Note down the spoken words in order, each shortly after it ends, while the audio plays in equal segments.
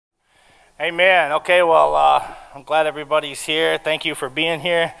Amen. Okay, well, I'm glad everybody's here. Thank you for being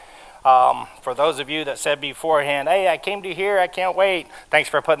here. For those of you that said beforehand, hey, I came to hear, I can't wait. Thanks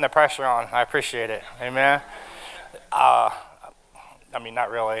for putting the pressure on. I appreciate it. Amen. I mean,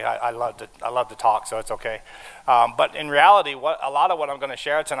 not really. I love to talk, so it's okay. But in reality, a lot of what I'm going to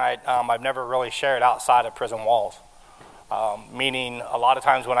share tonight, I've never really shared outside of prison walls. Meaning, a lot of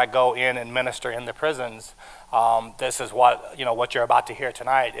times when I go in and minister in the prisons, this is what you're about to hear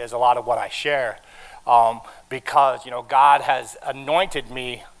tonight is a lot of what I share, because God has anointed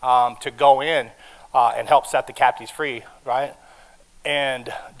me to go in and help set the captives free, right?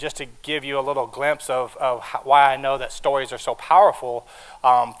 And just to give you a little glimpse of why I know that stories are so powerful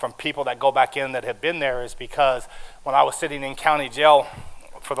from people that go back in that have been there is because when I was sitting in county jail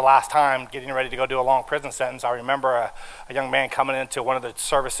for the last time, getting ready to go do a long prison sentence, I remember a young man coming into one of the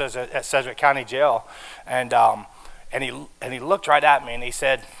services at Sedgwick County Jail, and he looked right at me and he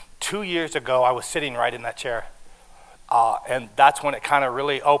said, 2 years ago, I was sitting right in that chair. And that's when it kind of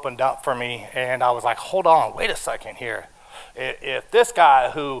really opened up for me, and I was like, hold on, wait a second here. If this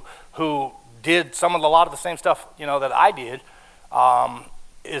guy who did a lot of the same stuff that I did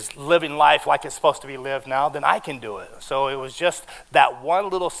is living life like it's supposed to be lived now, then I can do it. So it was just that one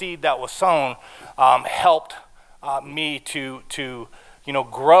little seed that was sown helped me to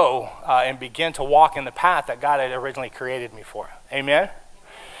grow and begin to walk in the path that God had originally created me for. Amen?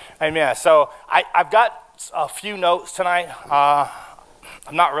 Amen. So I've got a few notes tonight.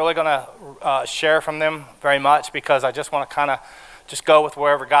 I'm not really going to share from them very much because I just want to kind of just go with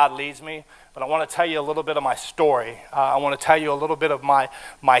wherever God leads me. But I want to tell you a little bit of my story. I want to tell you a little bit of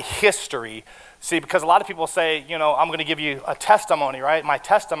my history. See, because a lot of people say, I'm going to give you a testimony, right? My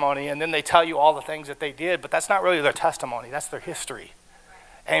testimony, and then they tell you all the things that they did, but that's not really their testimony. That's their history.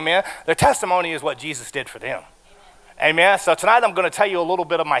 Amen? Their testimony is what Jesus did for them. Amen? So tonight I'm going to tell you a little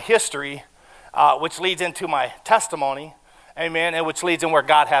bit of my history, which leads into my testimony. Amen? And which leads in where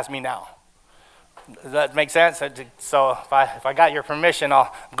God has me now. Does that make sense? So if I got your permission, I'm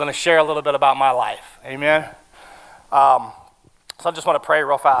going to share a little bit about my life. Amen? So I just want to pray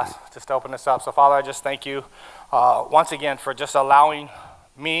real fast just to open this up. So Father, I just thank you once again for just allowing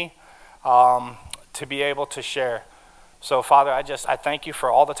me to be able to share. So Father, I thank you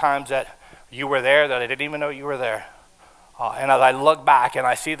for all the times that you were there that I didn't even know you were there. And as I look back and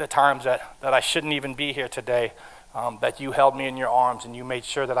I see the times that I shouldn't even be here today, that you held me in your arms and you made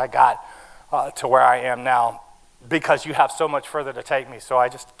sure that I got to where I am now, because you have so much further to take me. So I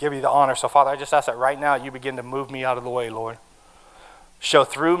just give you the honor. So Father, I just ask that right now you begin to move me out of the way, Lord. Show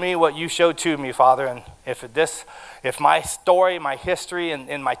through me what you showed to me, Father. And if my story, my history,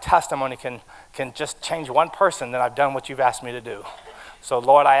 and my testimony can just change one person, then I've done what you've asked me to do. So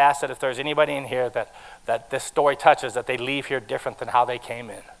Lord, I ask that if there's anybody in here that this story touches, that they leave here different than how they came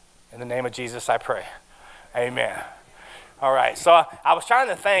in. In the name of Jesus, I pray. Amen. All right, so I was trying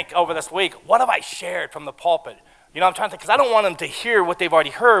to think over this week, what have I shared from the pulpit? I'm trying to think, because I don't want them to hear what they've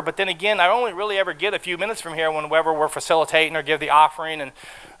already heard, but then again, I only really ever get a few minutes from here whenever we're facilitating or give the offering,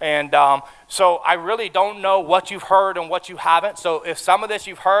 and so I really don't know what you've heard and what you haven't. So if some of this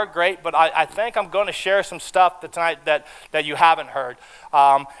you've heard, great, but I think I'm going to share some stuff tonight that you haven't heard.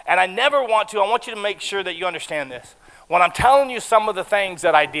 And I want you to make sure that you understand this. When I'm telling you some of the things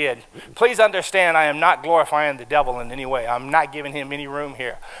that I did, please understand I am not glorifying the devil in any way. I'm not giving him any room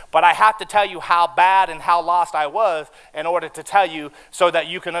here. But I have to tell you how bad and how lost I was in order to tell you so that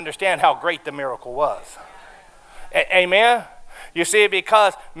you can understand how great the miracle was. Amen? You see,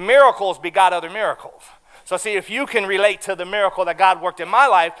 because miracles begot other miracles. So see, if you can relate to the miracle that God worked in my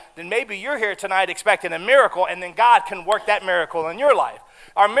life, then maybe you're here tonight expecting a miracle, and then God can work that miracle in your life.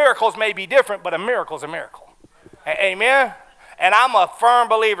 Our miracles may be different, but a miracle is a miracle. Amen? And I'm a firm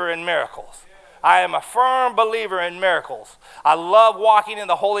believer in miracles. I am a firm believer in miracles. I love walking in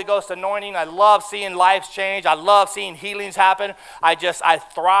the Holy Ghost anointing. I love seeing lives change. I love seeing healings happen. I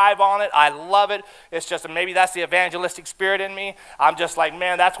thrive on it. I love it. It's just maybe that's the evangelistic spirit in me. I'm just like,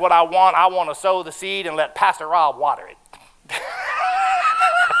 man, that's what I want. I want to sow the seed and let Pastor Rob water it.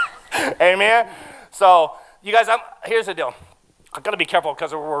 Amen? So, you guys, here's the deal. I've got to be careful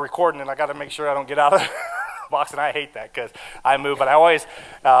because we're recording, and I got to make sure I don't get out of box, and I hate that because I move, but I always,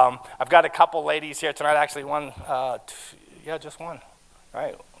 I've got a couple ladies here tonight, actually one, just one,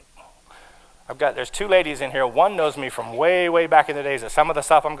 right? There's two ladies in here. One knows me from way, way back in the days. Some of the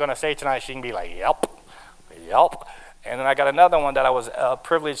stuff I'm going to say tonight, she can be like, yep. And then I got another one that I was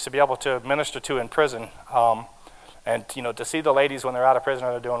privileged to be able to minister to in prison. And, to see the ladies when they're out of prison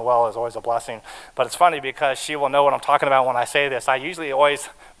and they're doing well is always a blessing. But it's funny because she will know what I'm talking about when I say this. I usually always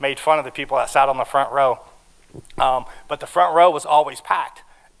made fun of the people that sat on the front row. But the front row was always packed.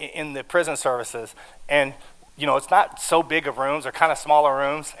 in the prison services, and you know, it's not so big of rooms, they're kind of smaller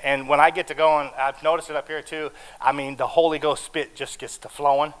rooms, and when I get to go, and I've noticed it up here too, I mean, the Holy Ghost spit just gets to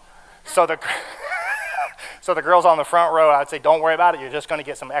flowing. So the so the girls on the front row, I'd say, don't worry about it, you're just going to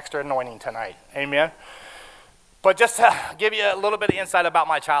get some extra anointing tonight. Amen. But just to give you a little bit of insight about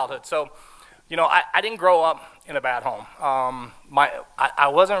my childhood. So, you know, I didn't grow up in a bad home. I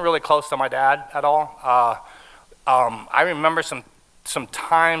wasn't really close to my dad at all. I remember some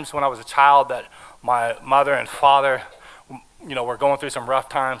times when I was a child that my mother and father, you know, were going through some rough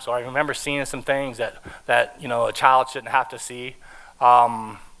times. So I remember seeing some things that you know, a child shouldn't have to see.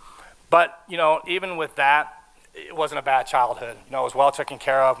 But, you know, even with that, it wasn't a bad childhood. You know, I was well taken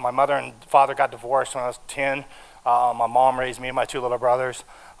care of. My mother and father got divorced when I was 10. My mom raised me and my 2 little brothers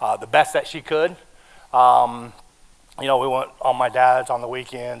the best that she could. You know, we went on my dad's on the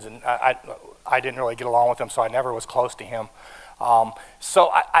weekends, and I didn't really get along with him, so I never was close to him. So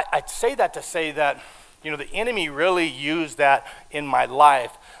I say that to say that, you know, the enemy really used that in my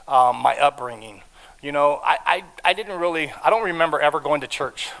life, my upbringing. You know, I don't remember ever going to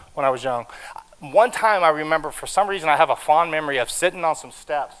church when I was young. One time I remember, for some reason, I have a fond memory of sitting on some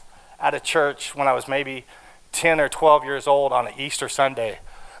steps at a church when I was maybe 10 or 12 years old on an Easter Sunday.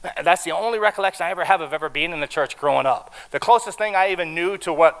 That's the only recollection I ever have of ever being in the church growing up. The closest thing I even knew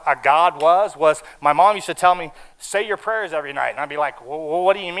to what a God was my mom used to tell me, say your prayers every night. And I'd be like, well,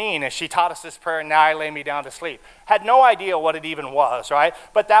 what do you mean? And she taught us this prayer, now I lay me down to sleep. Had no idea what it even was, right?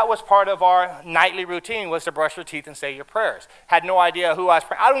 But that was part of our nightly routine, was to brush your teeth and say your prayers. Had no idea who I was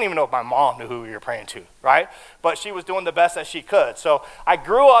praying. I don't even know if my mom knew who we were praying to, right? But she was doing the best that she could. So I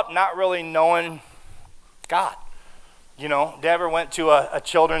grew up not really knowing God. You know, never went to a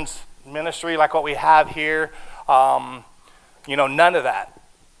children's ministry like what we have here. You know, none of that.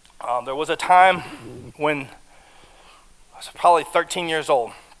 There was a time when I was probably 13 years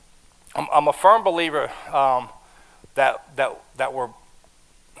old. I'm a firm believer that we're,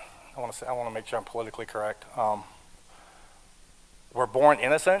 I want to make sure I'm politically correct. We're born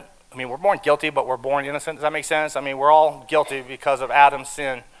innocent. I mean, we're born guilty, but we're born innocent. Does that make sense? I mean, we're all guilty because of Adam's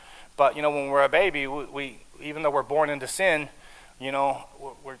sin. But, you know, when we're a baby, we even though we're born into sin, you know,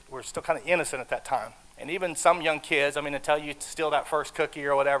 we're still kind of innocent at that time. And even some young kids, I mean, until you steal that first cookie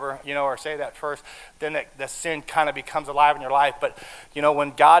or whatever, you know, or say that first, then the sin kind of becomes alive in your life. But, you know,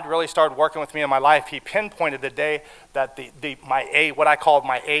 when God really started working with me in my life, he pinpointed the day that what I called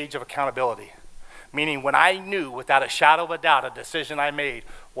my age of accountability. Meaning when I knew without a shadow of a doubt a decision I made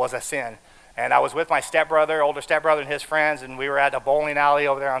was a sin. And I was with my stepbrother, older stepbrother, and his friends, and we were at a bowling alley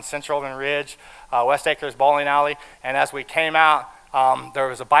over there on Central and Ridge, West Acres Bowling Alley. And as we came out, there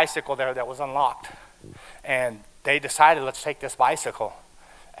was a bicycle there that was unlocked. And they decided, let's take this bicycle.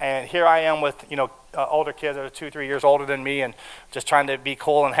 And here I am with, you know, older kids that are 2-3 years older than me, and just trying to be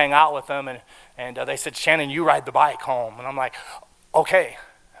cool and hang out with them. And they said, Shannon, you ride the bike home. And I'm like, okay.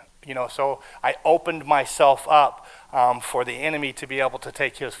 You know, so I opened myself up for the enemy to be able to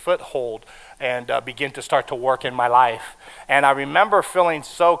take his foothold and begin to start to work in my life. And I remember feeling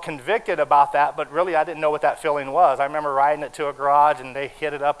so convicted about that, but really I didn't know what that feeling was. I remember riding it to a garage, and they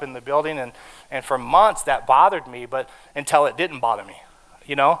hid it up in the building, and for months that bothered me, but until it didn't bother me,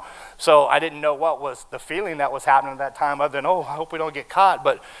 you know? So I didn't know what was the feeling that was happening at that time, other than, oh, I hope we don't get caught.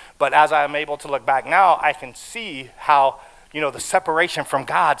 But as I'm able to look back now, I can see how, you know, the separation from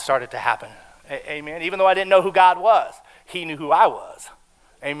God started to happen. Amen. Even though I didn't know who God was, he knew who I was.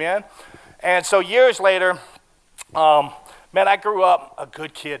 Amen. And so years later, man, I grew up a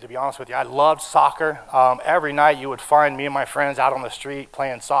good kid, to be honest with you. I loved soccer. Every night you would find me and my friends out on the street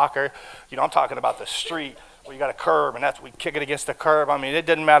playing soccer. You know, I'm talking about the street where you got a curb, and we kick it against the curb. I mean, it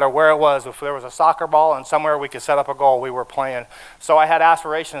didn't matter where it was. If there was a soccer ball and somewhere we could set up a goal, we were playing. So I had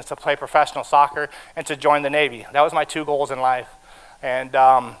aspirations to play professional soccer and to join the Navy. That was my 2 goals in life. And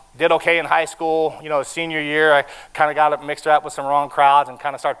did okay in high school. You know, senior year, I kind of got mixed up with some wrong crowds and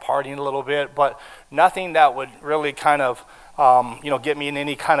kind of started partying a little bit, but nothing that would really kind of, you know, get me in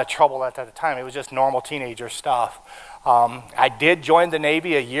any kind of trouble at that time. It was just normal teenager stuff. I did join the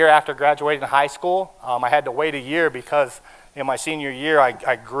Navy a year after graduating high school. I had to wait a year because in my senior year,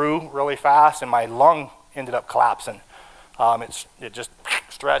 I grew really fast and my lung ended up collapsing. It just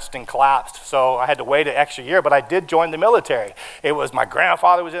stretched and collapsed. So I had to wait an extra year, but I did join the military. It was my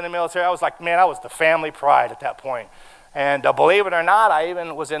grandfather was in the military. I was like, man, I was the family pride at that point. And believe it or not, I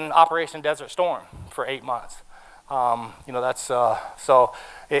even was in Operation Desert Storm for 8 months. You know, that's so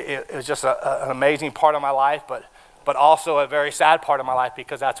it was just an amazing part of my life, but also a very sad part of my life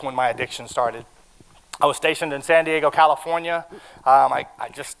because that's when my addiction started. I was stationed in San Diego, California. I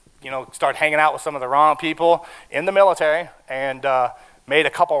just, you know, started hanging out with some of the wrong people in the military and made a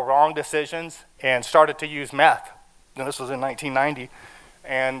couple wrong decisions and started to use meth. And this was in 1990.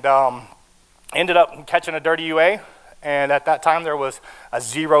 And ended up catching a dirty UA. And at that time, there was a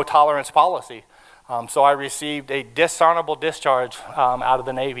zero tolerance policy. So I received a dishonorable discharge out of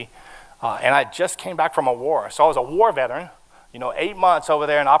the Navy. And I just came back from a war. So I was a war veteran, 8 months over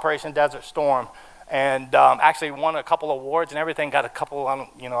there in Operation Desert Storm. And actually won a couple awards and everything, got a couple, I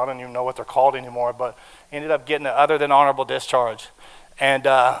don't even know what they're called anymore, but ended up getting an other than honorable discharge. And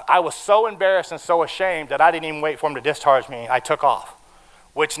I was so embarrassed and so ashamed that I didn't even wait for him to discharge me. I took off,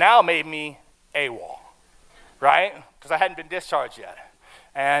 which now made me AWOL, right? Because I hadn't been discharged yet.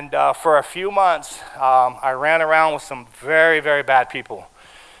 And for a few months, I ran around with some very, very bad people.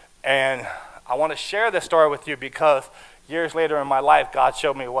 And I want to share this story with you because years later in my life, God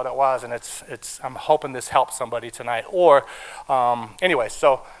showed me what it was, and I'm hoping this helps somebody tonight. Or, anyway,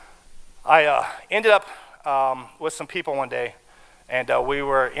 so I ended up with some people one day, and we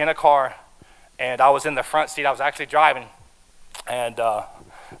were in a car, and I was in the front seat. I was actually driving, and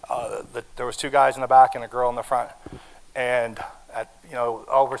there was two guys in the back and a girl in the front, and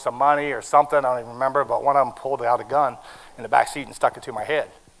over some money or something, I don't even remember, but one of them pulled out a gun in the back seat and stuck it to my head.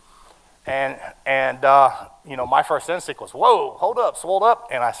 And my first instinct was, whoa, hold up,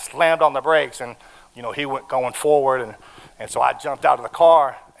 and I slammed on the brakes, and, he went going forward, and so I jumped out of the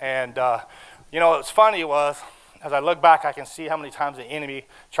car, and, what's funny was, as I look back, I can see how many times the enemy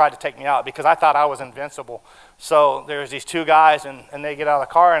tried to take me out because I thought I was invincible. So there's these two guys, and they get out of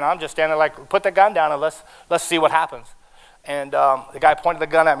the car, and I'm just standing like, put the gun down, and let's see what happens. And the guy pointed the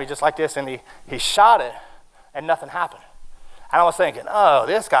gun at me just like this, and he shot it, and nothing happened. And I was thinking, oh,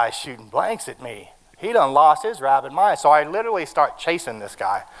 this guy's shooting blanks at me. He done lost his rabid mind. So I literally start chasing this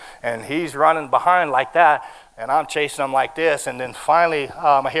guy. And he's running behind like that, and I'm chasing him like this. And then finally,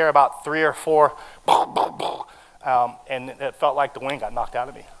 I hear about 3 or 4, and it felt like the wind got knocked out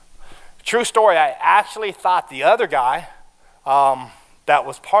of me. True story, I actually thought the other guy that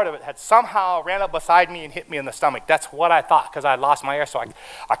was part of it had somehow ran up beside me and hit me in the stomach. That's what I thought because I lost my air. So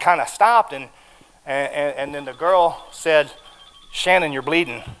I kind of stopped, and then the girl said, Shannon, you're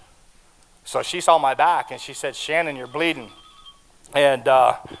bleeding. So she saw my back, and she said, Shannon, you're bleeding. And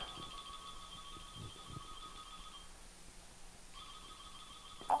does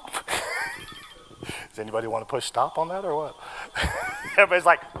anybody want to push stop on that or what? Everybody's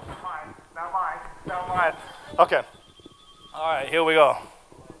like, not mine. Okay. All right, here we go.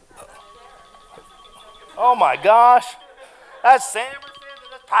 Oh, my gosh. That's that's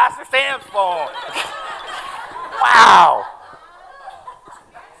Pastor Sam's phone. Wow.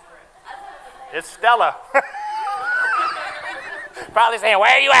 It's Stella. Probably saying,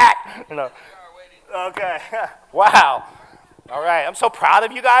 where are you at? Okay. Wow. All right. I'm so proud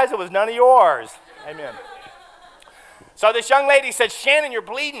of you guys. It was none of yours. Amen. So this young lady said, Shannon, you're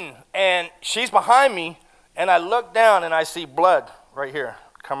bleeding. And she's behind me. And I look down and I see blood right here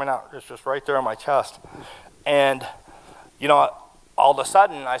coming out. It's just right there on my chest. And, all of a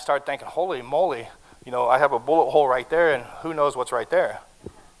sudden I start thinking, holy moly, I have a bullet hole right there. And who knows what's right there?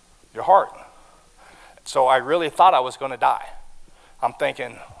 Your heart. So I really thought I was going to die. I'm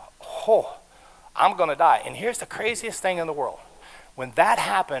thinking, oh, I'm going to die. And here's the craziest thing in the world. When that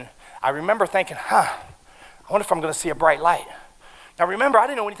happened, I remember thinking, I wonder if I'm going to see a bright light. Now remember, I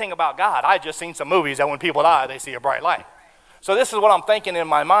didn't know anything about God. I had just seen some movies that when people die, they see a bright light. So this is what I'm thinking in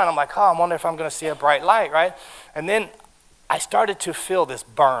my mind. I'm like, I wonder if I'm going to see a bright light, right? And then I started to feel this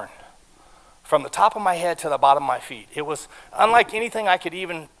burn from the top of my head to the bottom of my feet. It was unlike anything I could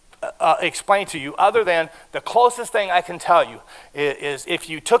even explain to you, other than the closest thing I can tell you is if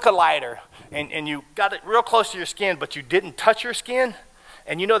you took a lighter and you got it real close to your skin, but you didn't touch your skin,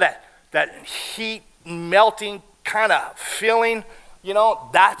 and that heat melting kind of feeling,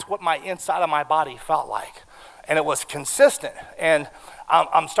 that's what my inside of my body felt like. And it was consistent. And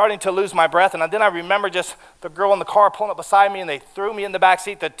I'm starting to lose my breath. And then I remember just the girl in the car pulling up beside me, and they threw me in the back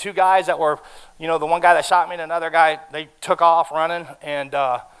seat. The two guys that were, the one guy that shot me and another guy, they took off running. And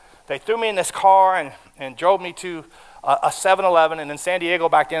they threw me in this car and drove me to a 7-Eleven. And in San Diego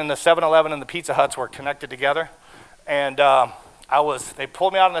back then, the 7-Eleven and the Pizza Huts were connected together. And they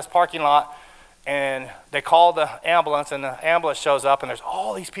pulled me out in this parking lot, and they called the ambulance, and the ambulance shows up, and there's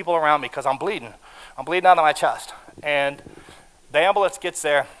all these people around me because I'm bleeding. I'm bleeding out of my chest. And the ambulance gets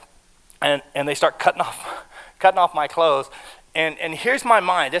there, and they start cutting off my clothes. And here's my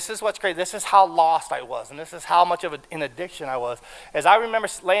mind. This is what's crazy. This is how lost I was, and this is how much of an addiction I was. As I remember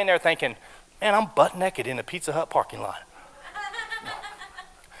laying there thinking, man, I'm butt naked in a Pizza Hut parking lot.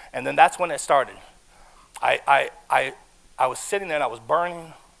 And then that's when it started. I was sitting there and I was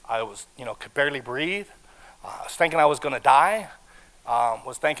burning. I was, could barely breathe. I was thinking I was going to die.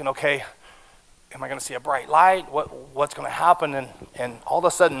 was thinking, okay, am I going to see a bright light? What's going to happen? And all of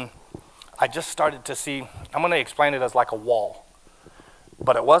a sudden, I just started to see, I'm going to explain it as like a wall.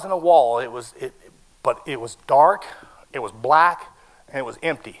 But it wasn't a wall, but it was dark, it was black, and it was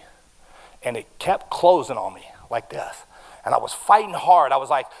empty. And it kept closing on me like this. And I was fighting hard. I was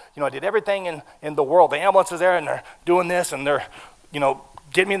like, I did everything in the world. The ambulance is there, and they're doing this, and they're,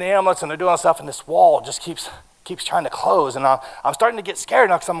 getting me in the ambulance, and they're doing stuff, and this wall just keeps trying to close. And I'm starting to get scared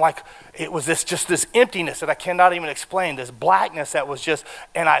now because I'm like, it was just this emptiness that I cannot even explain, this blackness that was just,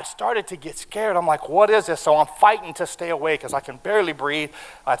 and I started to get scared. I'm like, what is this? So I'm fighting to stay awake because I can barely breathe.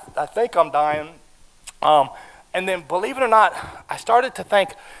 I think I'm dying. And then, believe it or not, I started to think,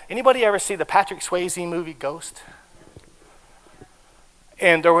 anybody ever see the Patrick Swayze movie Ghost?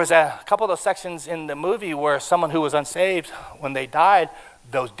 And there was a couple of those sections in the movie where someone who was unsaved, when they died,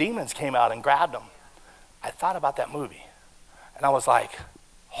 those demons came out and grabbed them. I thought about that movie, and I was like,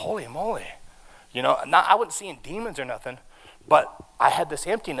 holy moly. I wasn't seeing demons or nothing, but I had this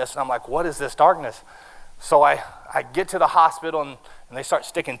emptiness, and I'm like, what is this darkness? So I get to the hospital, and they start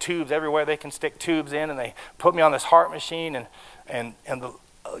sticking tubes everywhere they can stick tubes in, and they put me on this heart machine, and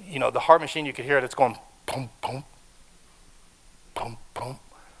the heart machine, you could hear it, it's going boom, boom, boom, boom.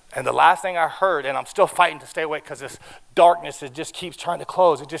 And the last thing I heard, and I'm still fighting to stay awake because this darkness, it just keeps trying to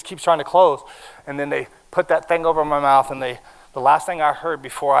close. It just keeps trying to close. And then they put that thing over my mouth, and the last thing I heard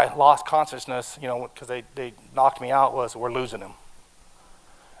before I lost consciousness, because they knocked me out, was, we're losing him.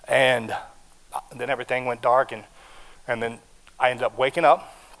 And then everything went dark, and then I ended up waking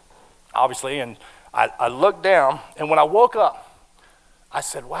up, obviously, and I looked down, and when I woke up, I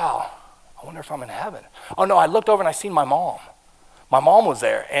said, wow, I wonder if I'm in heaven. Oh no, I looked over and I seen my mom. My mom was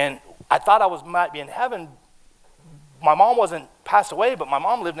there, and I thought I might be in heaven. My mom wasn't passed away, but my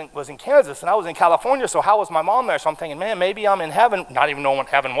mom was in Kansas, and I was in California, so how was my mom there? So I'm thinking, man, maybe I'm in heaven, not even knowing what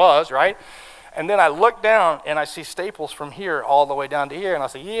heaven was, right? And then I look down, and I see staples from here all the way down to here, and I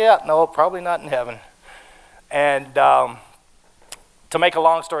say, yeah, no, probably not in heaven. And to make a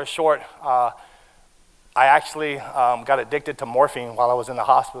long story short, I actually got addicted to morphine while I was in the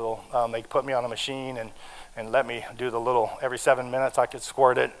hospital. They put me on a machine and let me do the little, every 7 minutes I could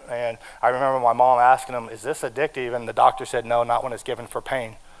squirt it. And I remember my mom asking them, is this addictive? And the doctor said, no, not when it's given for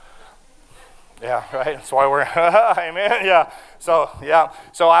pain. Yeah, right, that's why we're, amen, yeah. So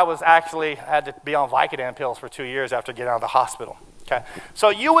I was actually, had to be on Vicodin pills for 2 years after getting out of the hospital. Okay, so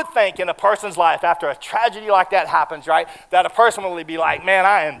you would think in a person's life, after a tragedy like that happens, right, that a person would be like, man,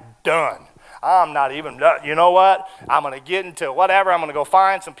 I am done. I'm not even, you know what? I'm going to get into whatever. I'm going to go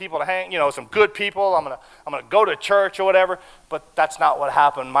find some people to hang, some good people. I'm going to go to church or whatever. But that's not what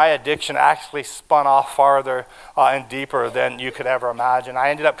happened. My addiction actually spun off farther and deeper than you could ever imagine. I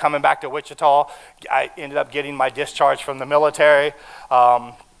ended up coming back to Wichita. I ended up getting my discharge from the military.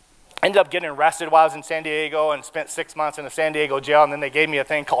 Ended up getting arrested while I was in San Diego and spent 6 months in a San Diego jail. And then they gave me a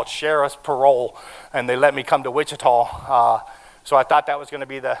thing called sheriff's parole, and they let me come to Wichita. So I thought that was going to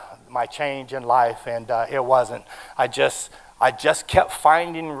be my change in life, and it wasn't. I just kept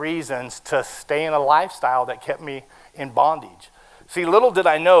finding reasons to stay in a lifestyle that kept me in bondage. See, little did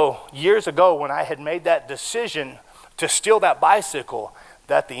I know years ago when I had made that decision to steal that bicycle,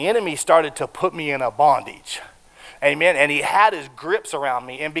 that the enemy started to put me in a bondage. Amen. And he had his grips around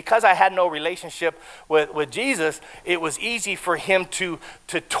me. And because I had no relationship with Jesus, it was easy for him to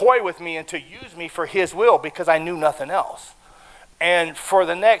toy with me and to use me for his will because I knew nothing else. And for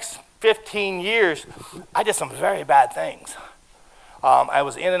the next 15 years, I did some very bad things. I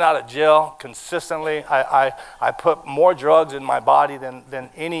was in and out of jail consistently. I put more drugs in my body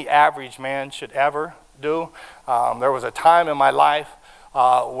than any average man should ever do. There was a time in my life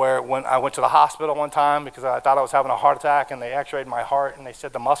where when I went to the hospital one time because I thought I was having a heart attack, and they x-rayed my heart, and they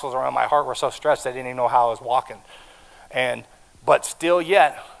said the muscles around my heart were so stretched they didn't even know how I was walking. But still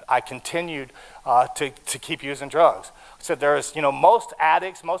yet, I continued to keep using drugs. So there's, most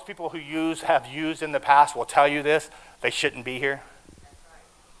addicts, most people who have used in the past will tell you this: they shouldn't be here.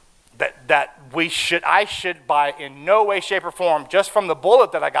 I should by in no way, shape, or form, just from the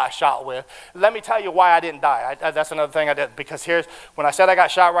bullet that I got shot with. Let me tell you why I didn't die. That's another thing I did, because when I said I got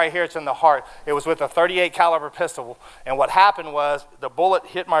shot right here, it's in the heart. It was with a .38 caliber pistol, and what happened was the bullet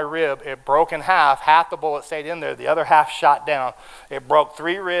hit my rib. It broke in half. Half the bullet stayed in there. The other half shot down. It broke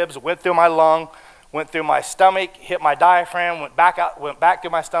 3 ribs, went through my lung, went through my stomach, hit my diaphragm, went back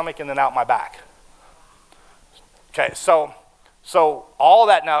through my stomach, and then out my back. Okay, so all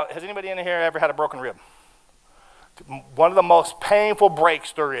that. Now, has anybody in here ever had a broken rib? One of the most painful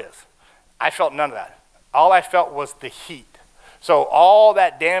breaks there is. I felt none of that. All I felt was the heat. So all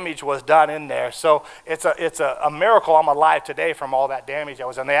that damage was done in there. So it's a miracle I'm alive today from all that damage I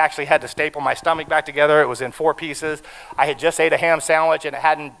was in. They actually had to staple my stomach back together. It was in 4 pieces. I had just ate a ham sandwich and it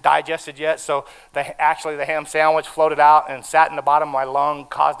hadn't digested yet. So actually the ham sandwich floated out and sat in the bottom of my lung,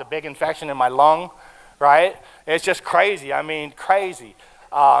 caused a big infection in my lung, right? It's just crazy. I mean, crazy.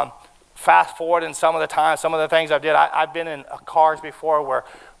 Fast forward in some of the time, some of the things I've did. I've been in cars before where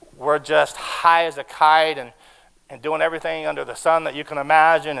we're just high as a kite and doing everything under the sun that you can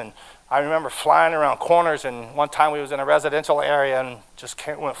imagine. And I remember flying around corners, and one time we was in a residential area and just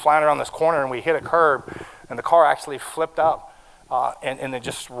went flying around this corner, and we hit a curb, and the car actually flipped up and it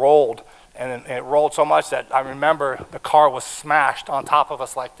just rolled. And it rolled so much that I remember the car was smashed on top of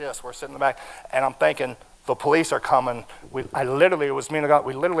us like this. We're sitting in the back, and I'm thinking, the police are coming. It was me and the guy,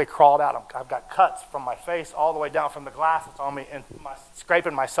 we literally crawled out. I've got cuts from my face all the way down from the glass that's on me, and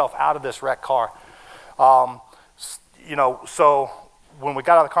scraping myself out of this wrecked car. You know, so when we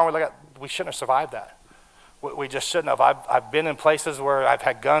got out of the car, we shouldn't have survived that. We just shouldn't have. I've been in places where I've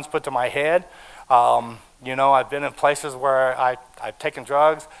had guns put to my head. You know, I've been in places where I've taken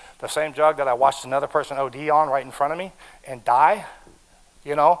drugs, the same drug that I watched another person OD on right in front of me and die,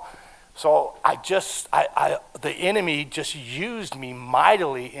 you know. So the enemy just used me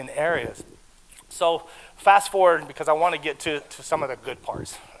mightily in areas. So fast forward, because I want to get to some of the good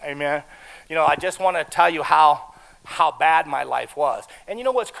parts. Amen. You know, I just want to tell you how bad my life was. And you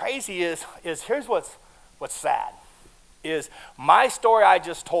know what's crazy is here's what's sad, is my story I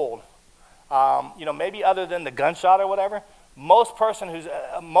just told, you know, maybe other than the gunshot or whatever, most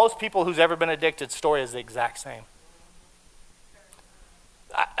people who's ever been addicted story is the exact same.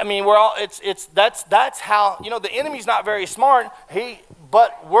 I mean, we're all, that's how, you know, the enemy's not very smart,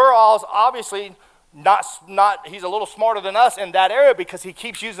 but we're all obviously not, he's a little smarter than us in that area because he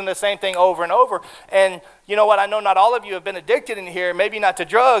keeps using the same thing over and over. And you know what, I know not all of you have been addicted in here, maybe not to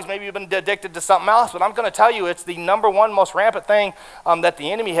drugs, maybe you've been addicted to something else, but I'm going to tell you it's the #1 most rampant thing that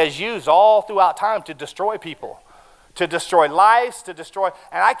the enemy has used all throughout time to destroy people, to destroy lives, and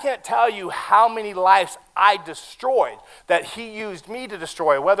I can't tell you how many lives I destroyed that he used me to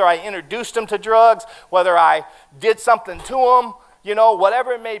destroy, whether I introduced them to drugs, whether I did something to them, you know,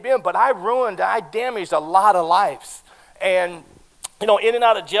 whatever it may be, but I damaged a lot of lives. And, you know, in and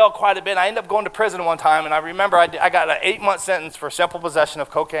out of jail quite a bit. I ended up going to prison one time, and I remember I got an 8-month sentence for simple possession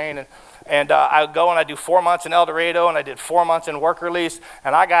of cocaine, and I would go and I do 4 months in El Dorado, and I did 4 months in work release,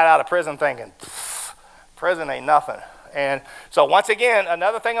 and I got out of prison thinking, prison ain't nothing. And so once again,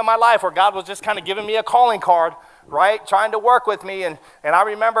 another thing in my life where God was just kind of giving me a calling card, right, trying to work with me. And I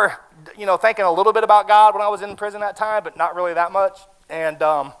remember, you know, thinking a little bit about God when I was in prison that time, but not really that much. And,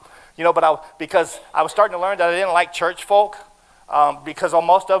 you know, because I was starting to learn that I didn't like church folk, because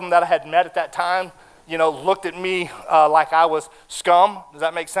most of them that I had met at that time, you know, looked at me like I was scum. Does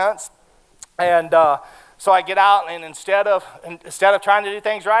that make sense? And so I get out, and instead of trying to do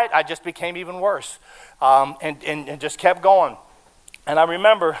things right, I just became even worse, and just kept going. And I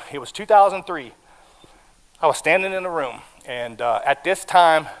remember it was 2003. I was standing in a room, and at this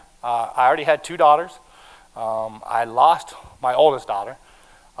time, I already had 2 daughters. I lost my oldest daughter.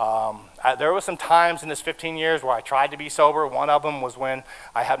 There were some times in this 15 years where I tried to be sober. One of them was when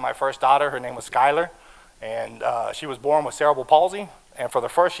I had my first daughter. Her name was Skylar, and she was born with cerebral palsy. And for the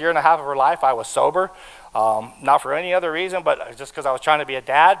first 1.5 years of her life, I was sober. Not for any other reason, but just because I was trying to be a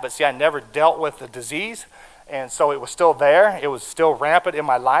dad. But see, I never dealt with the disease. And so it was still there. It was still rampant in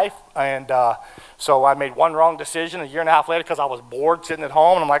my life. And so I made one wrong decision 1.5 years later because I was bored sitting at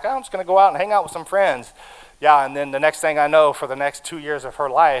home. And I'm like, oh, I'm just going to go out and hang out with some friends. Yeah, and then the next thing I know, for the next 2 years of her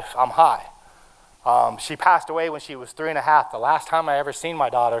life, I'm high. She passed away when she was 3.5. The last time I ever seen my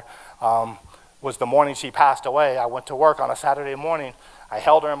daughter was the morning she passed away. I went to work on a Saturday morning. I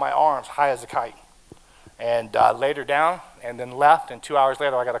held her in my arms, high as a kite, and laid her down and then left. And 2 hours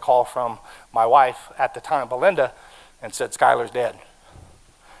later, I got a call from my wife at the time, Belinda, and said, Skylar's dead.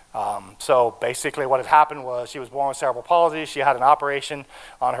 So basically what had happened was she was born with cerebral palsy. She had an operation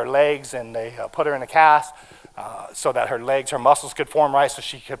on her legs, and they put her in a cast so that her legs, her muscles could form right so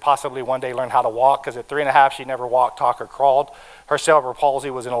she could possibly one day learn how to walk, because at 3.5, she never walked, talked, or crawled. Her cerebral palsy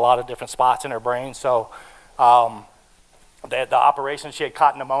was in a lot of different spots in her brain. So the operation, she had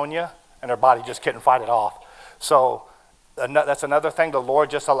caught pneumonia, and her body just couldn't fight it off. So that's another thing. The Lord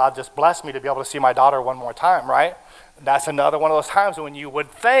just blessed me to be able to see my daughter one more time, right? That's another one of those times when you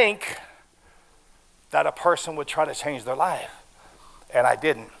would think that a person would try to change their life. And I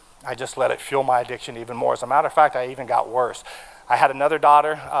didn't. I just let it fuel my addiction even more. As a matter of fact, I even got worse. I had another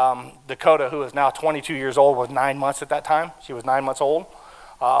daughter, Dakota, who is now 22 years old, was 9 months at that time. She was 9 months old.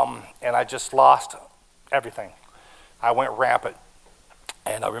 And I just lost everything. I went rampant.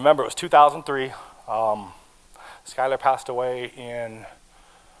 And I remember it was 2003. Skylar passed away in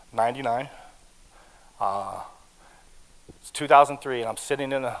 99. It's 2003, and I'm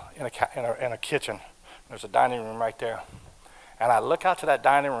sitting in a kitchen. There's a dining room right there. And I look out to that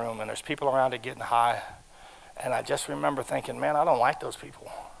dining room, and there's people around it getting high. And I just remember thinking, man, I don't like those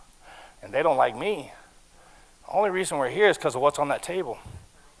people. And they don't like me. The only reason we're here is because of what's on that table.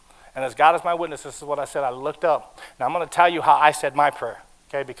 And as God is my witness, this is what I said. I looked up. Now I'm going to tell you how I said my prayer,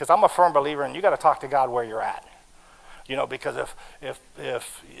 okay? Because I'm a firm believer, and you got to talk to God where you're at. You know, because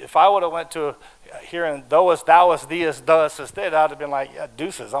if I would have went to hearing thou was, thee is, thus is, I'd have been like, yeah,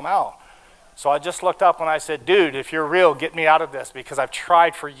 deuces, I'm out. So I just looked up and I said, dude, if you're real, get me out of this, because I've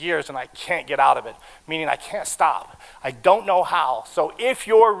tried for years and I can't get out of it, meaning I can't stop. I don't know how. So if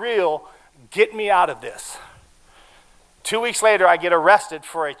you're real, get me out of this. 2 weeks later, I get arrested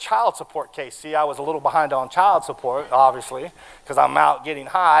for a child support case. See, I was a little behind on child support, obviously, because I'm out getting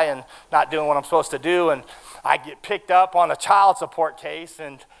high and not doing what I'm supposed to do. And I get picked up on a child support case.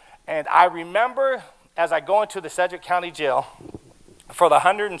 And I remember as I go into the Sedgwick County Jail for the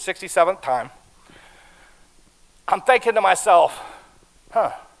 167th time, I'm thinking to myself,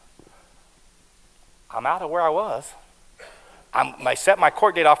 I'm out of where I was. I set my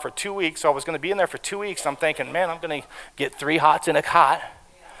court date off for 2 weeks, so I was going to be in there for 2 weeks. I'm thinking, man, I'm going to get 3 hots in a cot.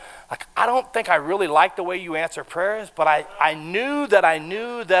 Like, I don't think I really like the way you answer prayers, but I knew that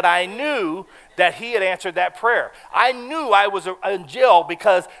he had answered that prayer. I knew I was in jail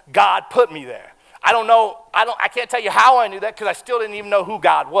because God put me there. I can't tell you how I knew that, because I still didn't even know who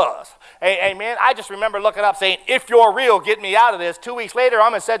God was. Amen. I just remember looking up saying, if you're real, get me out of this. 2 weeks later,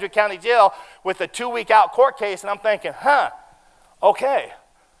 I'm in Sedgwick County Jail with a 2-week out court case, and I'm thinking, okay,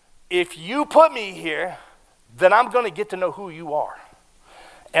 if you put me here, then I'm going to get to know who you are.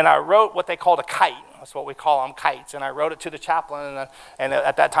 And I wrote what they called a kite. That's what we call them, kites. And I wrote it to the chaplain, and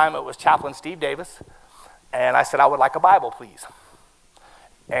at that time it was Chaplain Steve Davis. And I said, I would like a Bible, please.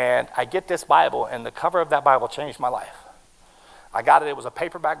 And I get this Bible, and the cover of that Bible changed my life. I got it. It was a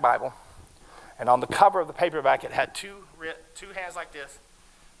paperback Bible. And on the cover of the paperback, it had two hands like this,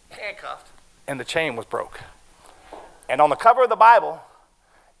 handcuffed, and the chain was broke. And on the cover of the Bible,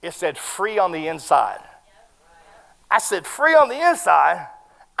 it said free on the inside. I said, free on the inside?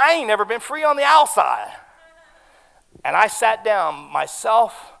 I ain't never been free on the outside. And I sat down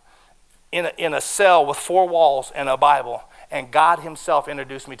myself in a cell with 4 walls and a Bible, and God himself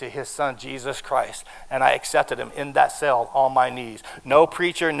introduced me to his son, Jesus Christ, and I accepted him in that cell on my knees. No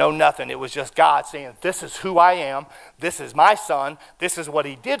preacher, no nothing. It was just God saying, this is who I am. This is my son. This is what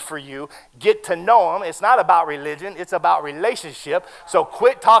he did for you. Get to know him. It's not about religion. It's about relationship. So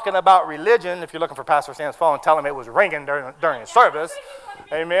quit talking about religion. If you're looking for Pastor Sam's phone, tell him it was ringing during the service.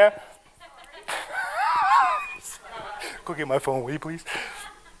 Amen. Go get my phone, will you please?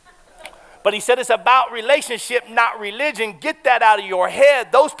 But he said it's about relationship, not religion. Get that out of your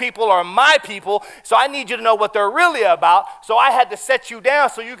head. Those people are my people, so I need you to know what they're really about. So I had to set you down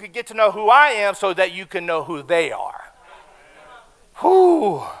so you could get to know who I am, so that you can know who they are.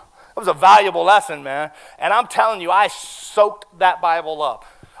 Whew. It was a valuable lesson, man. And I'm telling you, I soaked that Bible up.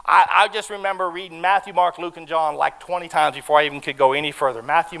 I just remember reading Matthew, Mark, Luke, and John like 20 times before I even could go any further.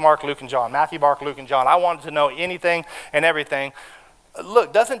 Matthew, Mark, Luke, and John. Matthew, Mark, Luke, and John. I wanted to know anything and everything.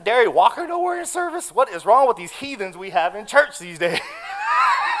 Look, doesn't Derry Walker know we're in service? What is wrong with these heathens we have in church these days?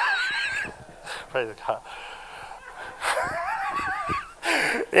 Praise God.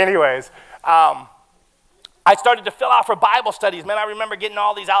 Anyways, I started to fill out for Bible studies. Man, I remember getting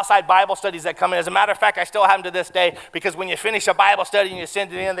all these outside Bible studies that come in. As a matter of fact, I still have them to this day, because when you finish a Bible study and you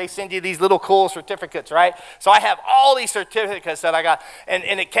send it in, they send you these little cool certificates, right? So I have all these certificates that I got, and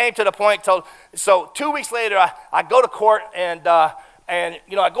it came to the point, so 2 weeks later, I go to court, and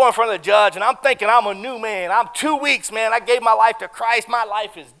you know, I go in front of the judge, and I'm thinking I'm a new man. I'm 2 weeks, man. I gave my life to Christ. My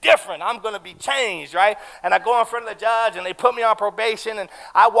life is different. I'm going to be changed, right? And I go in front of the judge, and they put me on probation, and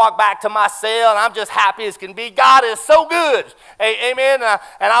I walk back to my cell, and I'm just happy as can be. God is so good. Hey, amen.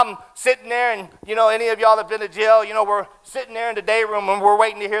 And I'm sitting there, and, you know, any of y'all that have been to jail, you know, we're sitting there in the day room, and we're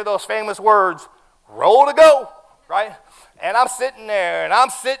waiting to hear those famous words, roll to go, right? And I'm sitting there, and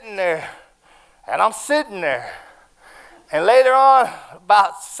I'm sitting there, and I'm sitting there. And later on,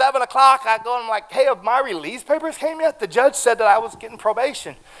 about 7 o'clock, I go and I'm like, hey, have my release papers came yet? The judge said that I was getting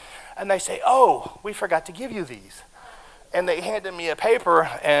probation. And they say, oh, we forgot to give you these. And they handed me a paper,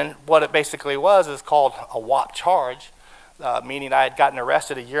 and what it basically was is called a WAP charge, meaning I had gotten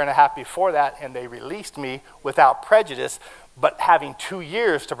arrested a 1.5 years before that, and they released me without prejudice, but having 2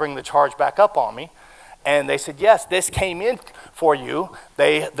 years to bring the charge back up on me. And they said, yes, this came in for you.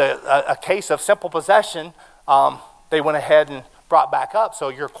 A case of simple possession, they went ahead and brought back up, so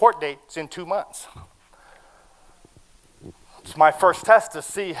your court date's in 2 months. It's my first test to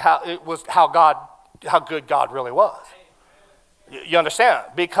see how good God really was. You understand?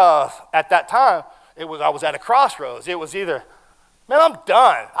 Because at that time, I was at a crossroads. It was either, man, I'm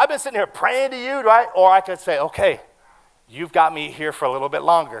done. I've been sitting here praying to you, right? Or I could say, okay, you've got me here for a little bit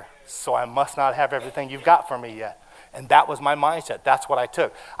longer, so I must not have everything you've got for me yet. And that was my mindset. That's what I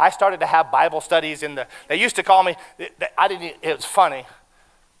took. I started to have Bible studies they used to call me, it was funny.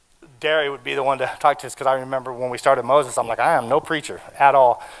 Derry would be the one to talk to us, because I remember when we started Moses, I'm like, I am no preacher at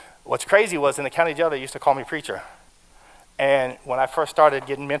all. What's crazy was in the county jail, they used to call me preacher. And when I first started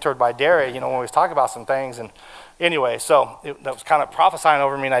getting mentored by Derry, when we was talking about some things, and anyway, so that was kind of prophesying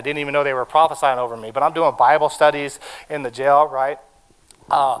over me, and I didn't even know they were prophesying over me. But I'm doing Bible studies in the jail, right?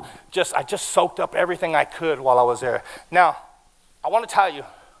 I just soaked up everything I could while I was there. Now, I want to tell you,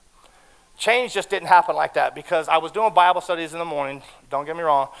 change just didn't happen like that, because I was doing Bible studies in the morning, don't get me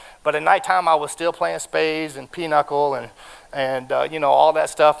wrong, but at nighttime I was still playing spades and pinochle and all that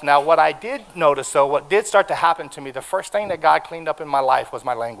stuff. Now, what I did notice, though, what did start to happen to me, the first thing that God cleaned up in my life was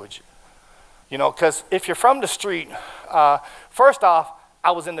my language. Because if you're from the street, first off,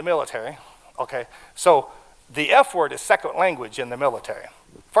 I was in the military, okay? So the F word is second language in the military.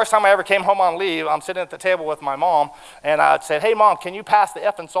 First time I ever came home on leave, I'm sitting at the table with my mom, and I said, hey, Mom, can you pass the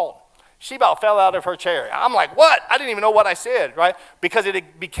F and salt? She about fell out of her chair. I'm like, what? I didn't even know what I said, right? Because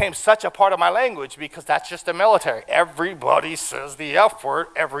it became such a part of my language, because that's just the military. Everybody says the F word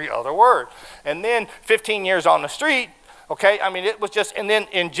every other word. And then 15 years on the street, okay, it was just, and then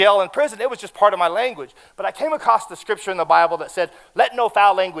in jail and prison, it was just part of my language. But I came across the scripture in the Bible that said, let no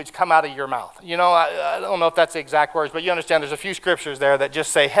foul language come out of your mouth. I don't know if that's the exact words, but you understand there's a few scriptures there that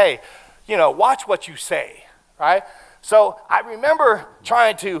just say, hey, watch what you say, right? So I remember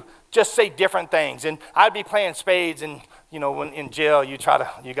trying to just say different things, and I'd be playing spades, and when in jail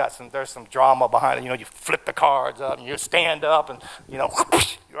there's some drama behind it. You flip the cards up, and you stand up, and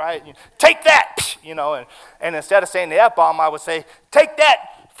right, take that, and instead of saying the F-bomb, I would say, take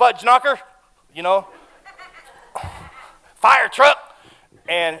that, fudge knocker, fire truck,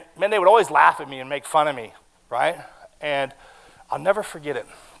 and man, they would always laugh at me and make fun of me, right? And I'll never forget it.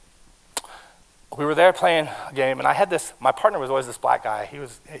 We were there playing a game, and I had my partner was always this black guy. He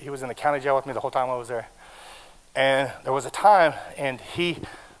was in the county jail with me the whole time I was there. And there was a time, and he,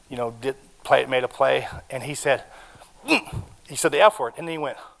 made a play, and he said the F word, and then he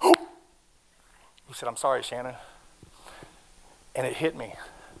went, oh. He said, I'm sorry, Shannon. And it hit me,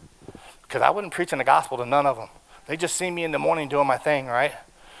 because I wasn't preaching the gospel to none of them. They just seen me in the morning doing my thing, right?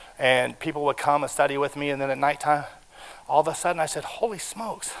 And people would come and study with me, and then at nighttime, all of a sudden I said, holy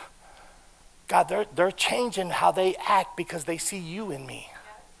smokes. God, they're changing how they act because they see you in me.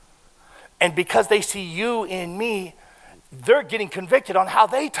 And because they see you in me, they're getting convicted on how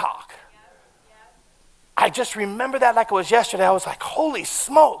they talk. I just remember that like it was yesterday. I was like, holy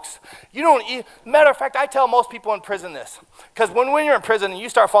smokes. Matter of fact, I tell most people in prison this. Because when you're in prison and you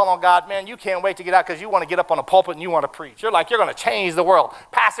start following God, man, you can't wait to get out, because you want to get up on a pulpit and you want to preach. You're like, you're going to change the world.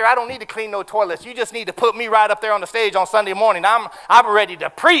 Pastor, I don't need to clean no toilets. You just need to put me right up there on the stage on Sunday morning. I'm ready to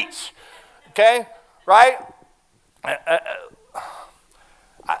preach. Okay, right? I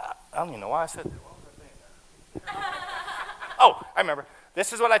don't even know why I said that. What was I saying? Oh, I remember.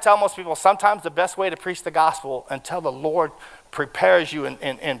 This is what I tell most people. Sometimes the best way to preach the gospel until the Lord prepares you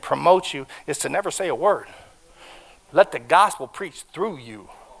and promotes you is to never say a word. Let the gospel preach through you.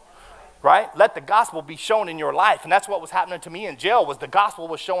 Right? Let the gospel be shown in your life. And that's what was happening to me in jail, was the gospel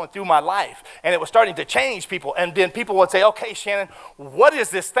was showing through my life. And it was starting to change people. And then people would say, okay, Shannon, what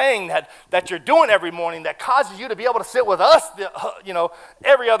is this thing that you're doing every morning that causes you to be able to sit with us,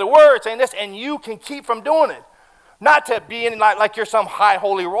 every other word saying this, and you can keep from doing it? Not to be in like you're some high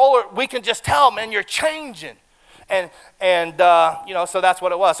holy roller. We can just tell, man, you're changing. And so that's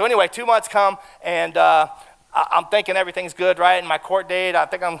what it was. So anyway, 2 months come, and I'm thinking everything's good, right? And my court date,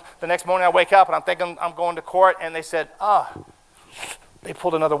 the next morning I wake up and I'm thinking I'm going to court, and they said, they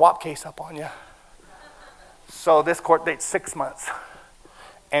pulled another WAP case up on you. So this court date's 6 months.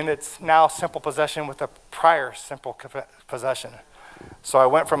 And it's now simple possession with a prior simple possession. So I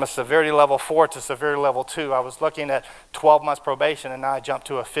went from a severity level 4 to severity level 2. I was looking at 12 months probation, and now I jumped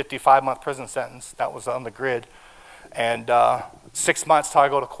to a 55-month prison sentence. That was on the grid. And 6 months till I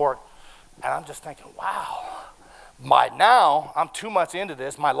go to court. And I'm just thinking, wow. By now, I'm 2 months into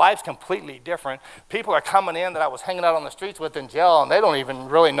this. My life's completely different. People are coming in that I was hanging out on the streets with in jail, and they don't even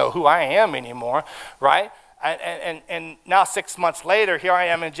really know who I am anymore, right? And now 6 months later, here I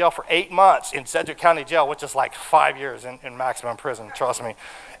am in jail for 8 months in Sedgwick County Jail, which is like 5 years in maximum prison, trust me.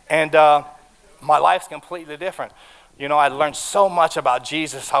 And my life's completely different. You know, I learned so much about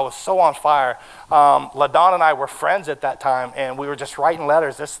Jesus. I was so on fire. LaDon and I were friends at that time, and we were just writing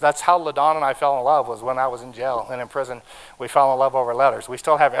letters. That's how LaDon and I fell in love, was when I was in jail and in prison. We fell in love over letters. We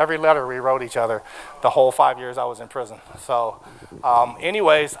still have every letter we wrote each other the whole 5 years I was in prison. So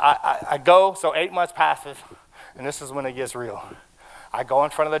anyways, I go, so 8 months passes, and this is when it gets real. I go in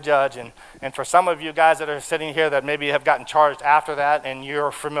front of the judge, and for some of you guys that are sitting here that maybe have gotten charged after that, and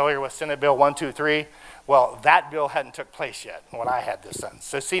you're familiar with Senate Bill 123, well, that bill hadn't took place yet when I had this sentence.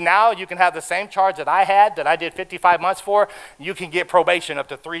 So see, now you can have the same charge that I had, that I did 55 months for, you can get probation up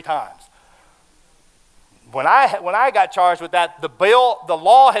to 3 times. When I got charged with that, the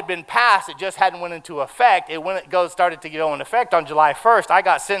law had been passed, it just hadn't went into effect. Started to go into effect on July 1st. I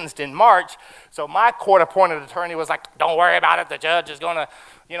got sentenced in March, so my court-appointed attorney was like, don't worry about it, the judge is going to,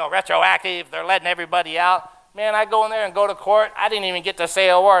 retroactive, they're letting everybody out. Man, I go in there and go to court, I didn't even get to say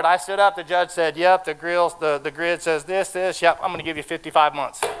a word. I stood up, the judge said, yep, the grid says this, yep, I'm going to give you 55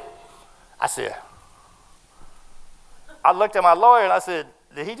 months. I said, I looked at my lawyer and I said,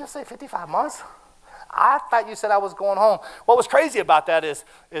 did he just say 55 months? I thought you said I was going home. What was crazy about that is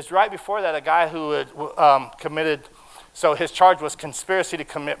right before that, a guy who had committed, so his charge was conspiracy to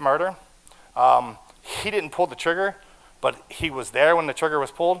commit murder. He didn't pull the trigger, but he was there when the trigger was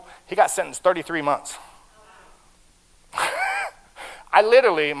pulled. He got sentenced 33 months.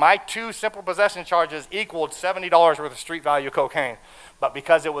 My 2 simple possession charges equaled $70 worth of street value cocaine. But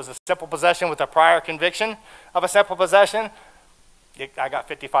because it was a simple possession with a prior conviction of a simple possession, I got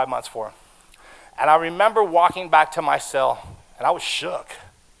 55 months for it. And I remember walking back to my cell, and I was shook.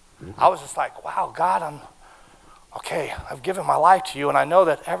 I was just like, wow, God, I've given my life to you, and I know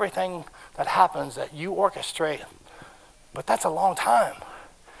that everything that happens that you orchestrate, but that's a long time.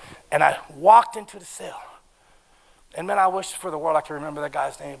 And I walked into the cell, and man, I wish for the world I could remember that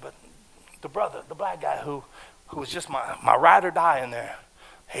guy's name, but the black guy who was just my ride or die in there,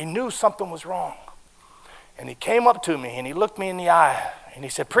 he knew something was wrong. And he came up to me, and he looked me in the eye, and he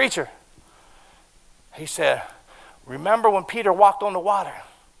said, preacher, he said, remember when Peter walked on the water?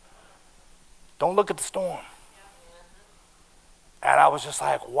 Don't look at the storm. And I was just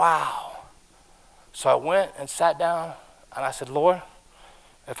like, wow. So I went and sat down, and I said, Lord,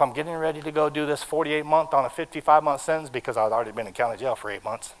 if I'm getting ready to go do this 48-month on a 55-month sentence, because I'd already been in county jail for 8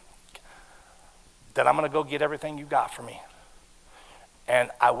 months, then I'm going to go get everything you got for me.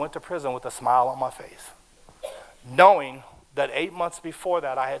 And I went to prison with a smile on my face, knowing that 8 months before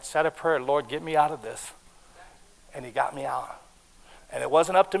that, I had said a prayer, Lord, get me out of this. And he got me out. And it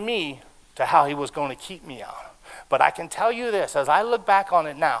wasn't up to me to how he was going to keep me out. But I can tell you this, as I look back on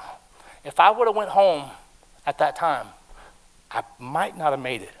it now, if I would have went home at that time, I might not have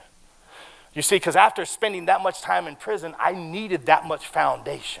made it. You see, because after spending that much time in prison, I needed that much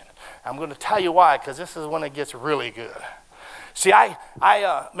foundation. I'm going to tell you why, because this is when it gets really good. See, I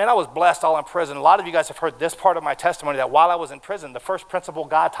was blessed all in prison. A lot of you guys have heard this part of my testimony, that while I was in prison, the first principle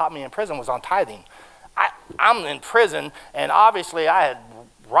God taught me in prison was on tithing. I'm in prison, and obviously I had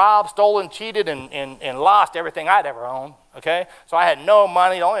robbed, stolen, cheated, and lost everything I'd ever owned, okay? So I had no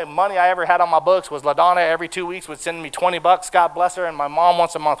money. The only money I ever had on my books was LaDonna every 2 weeks would send me $20, God bless her, and my mom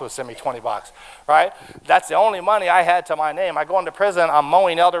once a month would send me $20, right? That's the only money I had to my name. I go into prison, I'm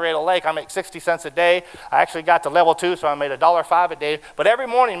mowing El Dorado Lake, I make 60 cents a day. I actually got to level 2, so I made $1.05 a day. But every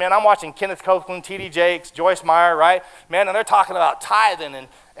morning, man, I'm watching Kenneth Copeland, T.D. Jakes, Joyce Meyer, right? Man, and they're talking about tithing and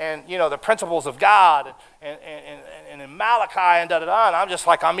the principles of God and in Malachi and da-da-da, and I'm just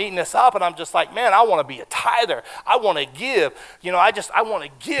like, I'm eating this up, and I'm just like, man, I want to be a tither. I want to give. I want to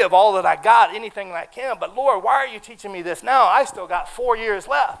give all that I got, anything that I can. But Lord, why are you teaching me this now? I still got 4 years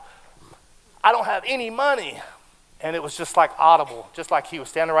left. I don't have any money. And it was just like audible, just like he was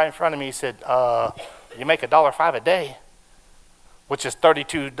standing right in front of me. He said, you make $1.05 a day, which is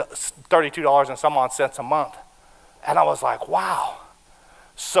 $32 and some odd cents a month. And I was like, wow.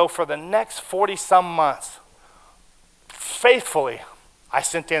 So for the next 40-some months, faithfully, I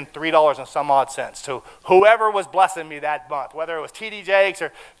sent in $3 and some odd cents to whoever was blessing me that month, whether it was T.D. Jakes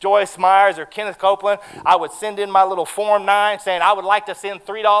or Joyce Myers or Kenneth Copeland. I would send in my little Form 9 saying I would like to send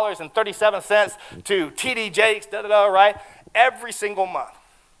 $3.37 to T.D. Jakes, da-da-da, right? Every single month.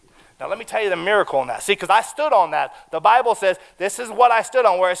 Now, let me tell you the miracle in that. See, because I stood on that. The Bible says, this is what I stood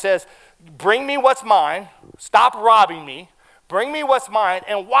on, where it says, bring me what's mine, stop robbing me, bring me what's mine,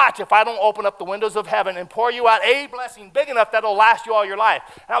 and watch if I don't open up the windows of heaven and pour you out a blessing big enough that'll last you all your life.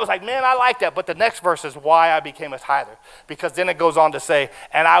 And I was like, man, I like that. But the next verse is why I became a tither. Because then it goes on to say,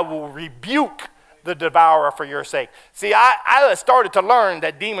 and I will rebuke the devourer for your sake. See, I started to learn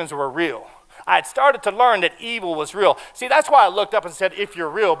that demons were real. I had started to learn that evil was real. See, that's why I looked up and said, if you're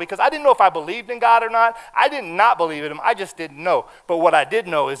real, because I didn't know if I believed in God or not. I did not believe in him. I just didn't know. But what I did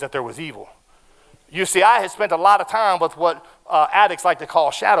know is that there was evil. You see, I had spent a lot of time with what addicts like to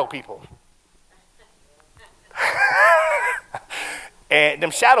call shadow people. And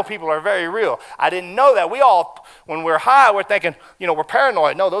them shadow people are very real. I didn't know that. We all, when we're high, we're thinking, we're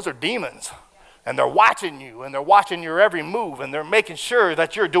paranoid. No, those are demons. And they're watching you, and they're watching your every move, and they're making sure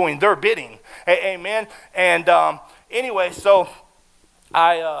that you're doing their bidding. Amen. And anyway, so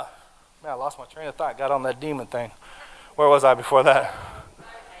I lost my train of thought. Got on that demon thing. Where was I before that?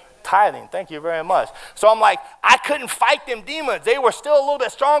 Tithing. Thank you very much. So I'm like, I couldn't fight them demons. They were still a little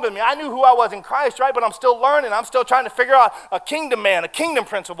bit stronger than me. I knew who I was in Christ, right? But I'm still learning. I'm still trying to figure out a kingdom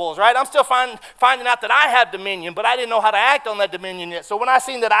principles, right? I'm still finding out that I have dominion, but I didn't know how to act on that dominion yet. So when I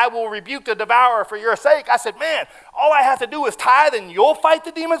seen that I will rebuke the devourer for your sake, I said, man, all I have to do is tithe and you'll fight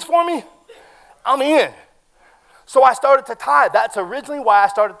the demons for me? I'm in. So I started to tithe. That's originally why I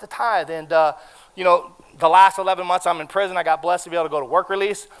started to tithe. And, the last 11 months I'm in prison, I got blessed to be able to go to work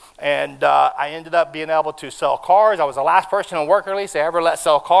release, and I ended up being able to sell cars. I was the last person on work release they ever let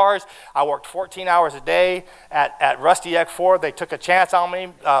sell cars. I worked 14 hours a day at Rusty Eck Ford. They took a chance on me.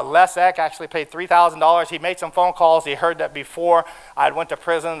 Les Eck actually paid $3,000. He made some phone calls. He heard that before I went to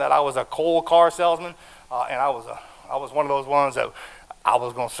prison that I was a cold car salesman, and I was one of those ones that I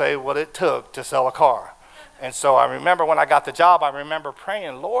was going to say what it took to sell a car. And so I remember when I got the job, I remember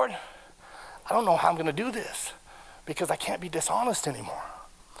praying, Lord, I don't know how I'm going to do this because I can't be dishonest anymore.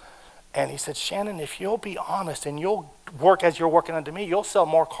 And he said, Shannon, if you'll be honest and you'll work as you're working under me, you'll sell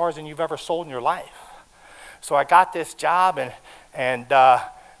more cars than you've ever sold in your life. So I got this job, and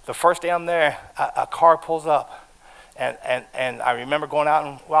the first day I'm there, a car pulls up. And I remember going out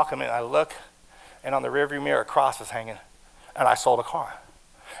and welcoming it. I look, and on the rearview mirror, a cross was hanging, and I sold a car.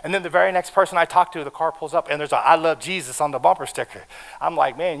 And then the very next person I talked to, the car pulls up, and there's a I love Jesus on the bumper sticker. I'm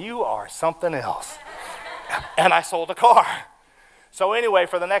like, man, you are something else. And I sold a car. So anyway,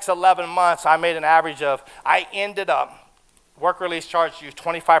 for the next 11 months, I made an average of, I ended up, work release charged you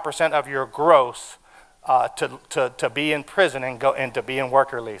 25% of your gross to be in prison and to be in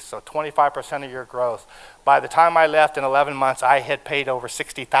work release. So 25% of your gross. By the time I left in 11 months, I had paid over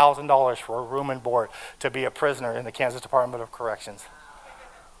 $60,000 for a room and board to be a prisoner in the Kansas Department of Corrections.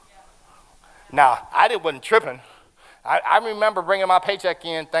 Now, wasn't tripping. I remember bringing my paycheck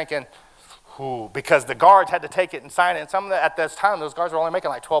in thinking, because the guards had to take it and sign it. And some of at this time, those guards were only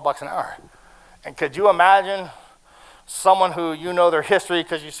making like $12 an hour. And could you imagine someone who you know their history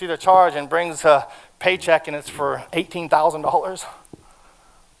because you see the charge and brings a paycheck and it's for $18,000?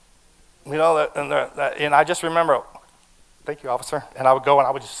 And I just remember, thank you, officer. And I would go and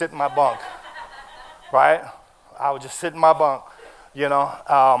I would just sit in my bunk, right? I would just sit in my bunk,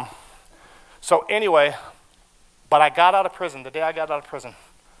 So anyway, but I got out of prison. The day I got out of prison,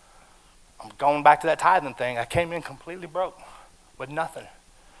 I'm going back to that tithing thing. I came in completely broke with nothing.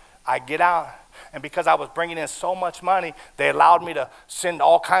 I get out, and because I was bringing in so much money, they allowed me to send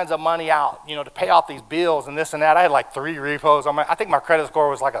all kinds of money out, to pay off these bills and this and that. I had like 3 repos. I think my credit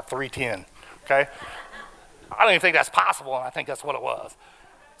score was like a 310, okay? I don't even think that's possible, and I think that's what it was.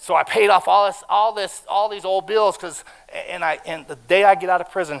 So I paid off all these old bills, and the day I get out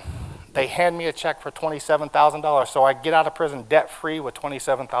of prison, they hand me a check for $27,000, so I get out of prison debt-free with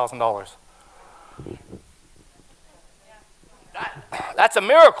 $27,000. That's a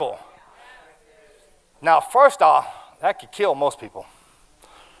miracle. Now, first off, that could kill most people.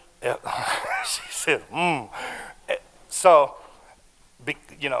 She said, So,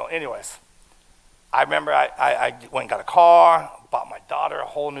 anyways, I remember I went and got a car, bought my daughter a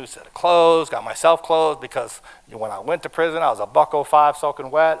whole new set of clothes, got myself clothes because when I went to prison, I was a $105 soaking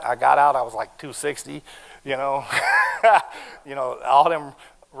wet. I got out, I was like 260, all them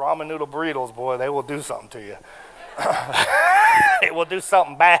ramen noodle burritos, boy, they will do something to you. It will do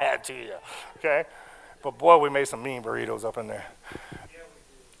something bad to you, okay? But boy, we made some mean burritos up in there.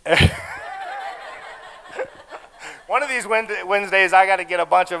 One of these Wednesdays, I got to get a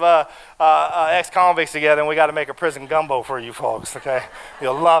bunch of ex-convicts together, and we got to make a prison gumbo for you folks, okay?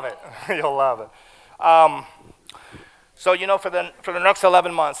 You'll love it. You'll love it. So, for the next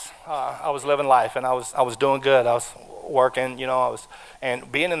 11 months, I was living life, and I was doing good. I was working,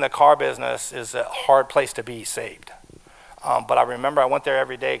 and being in the car business is a hard place to be saved. But I remember I went there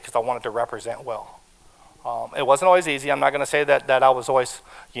every day because I wanted to represent well. It wasn't always easy. I'm not going to say that I was always,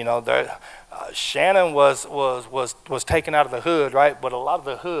 Shannon was taken out of the hood, right? But a lot of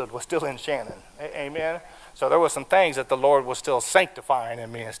the hood was still in Shannon. Amen. So there were some things that the Lord was still sanctifying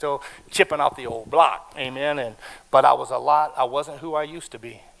in me and still chipping off the old block. Amen. But I wasn't who I used to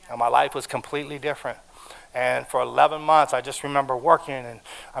be. and my life was completely different. And for 11 months, I just remember working, and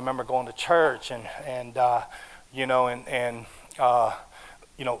I remember going to church, and LaDonna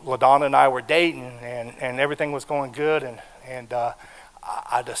and I were dating, and everything was going good, and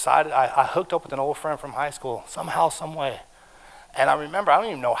I decided, I hooked up with an old friend from high school, somehow, some way. And I remember, I don't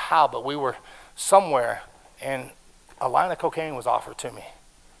even know how, but we were somewhere, and a line of cocaine was offered to me.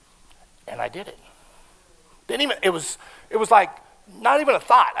 And I did it. It was like not even a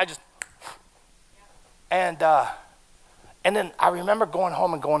thought. I just, and then I remember going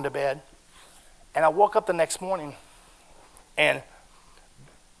home and going to bed, and I woke up the next morning, and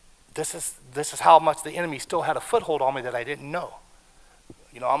this is how much the enemy still had a foothold on me that I didn't know.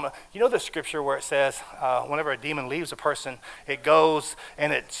 You know the scripture where it says, whenever a demon leaves a person, it goes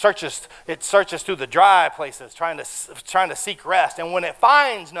and it searches through the dry places, trying to seek rest. And when it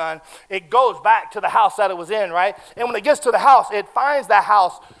finds none, it goes back to the house that it was in, right? And when it gets to the house, it finds that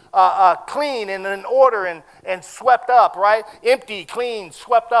house clean and in order and swept up, right? Empty, clean,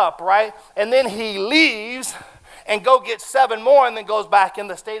 swept up, right? And then he leaves and go get 7 more, and then goes back, and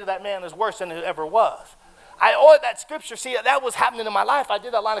the state of that man is worse than it ever was. I owe that scripture. See, that was happening in my life. I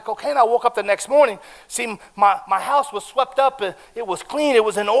did that line of cocaine. I woke up the next morning. See, my house was swept up. It was clean. It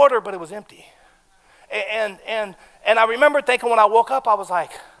was in order, but it was empty. And I remember thinking when I woke up, I was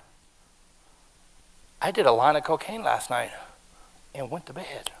like, I did a line of cocaine last night and went to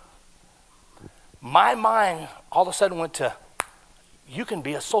bed. My mind all of a sudden went to, you can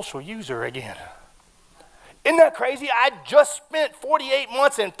be a social user again. Isn't that crazy? I just spent 48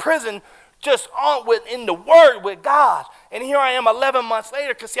 months in prison just in the Word with God. And here I am 11 months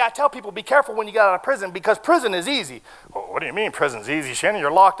later, because see, I tell people, be careful when you get out of prison, because prison is easy. Well, what do you mean prison's easy, Shannon?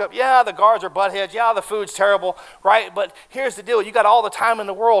 You're locked up. Yeah, the guards are buttheads. Yeah, the food's terrible, right? But here's the deal. You got all the time in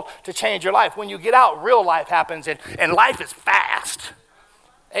the world to change your life. When you get out, real life happens, and life is fast.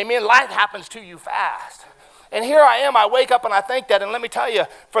 Amen? Life happens to you fast. And here I am, I wake up and I think that, and let me tell you,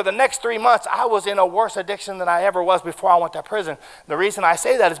 for the next 3 months, I was in a worse addiction than I ever was before I went to prison. The reason I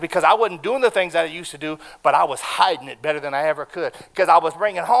say that is because I wasn't doing the things that I used to do, but I was hiding it better than I ever could. Because I was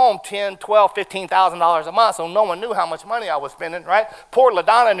bringing home $10,000, $12,000, $15,000 a month, so no one knew how much money I was spending, right? Poor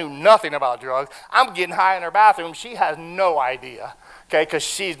LaDonna knew nothing about drugs. I'm getting high in her bathroom. She has no idea. Okay, because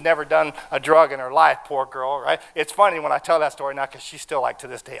she's never done a drug in her life, poor girl, right? It's funny when I tell that story now, because she's still like, to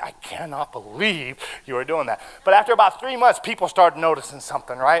this day, I cannot believe you were doing that. But after about 3 months, people started noticing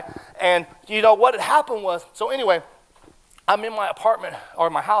something, right? And you know what had happened was, so anyway, I'm in my apartment or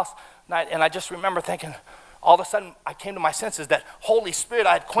my house, and I just remember thinking, all of a sudden, I came to my senses that Holy Spirit,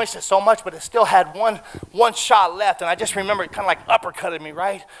 I had quenched it so much, but it still had one shot left. And I just remember it kind of like uppercutted me,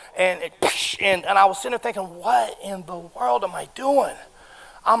 right? And I was sitting there thinking, what in the world am I doing?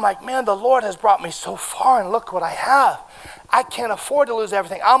 I'm like, man, the Lord has brought me so far, and look what I have. I can't afford to lose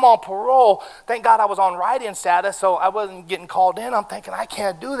everything. I'm on parole. Thank God I was on write-in status, so I wasn't getting called in. I'm thinking, I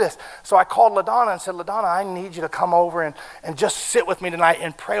can't do this. So I called LaDonna and said, LaDonna, I need you to come over and just sit with me tonight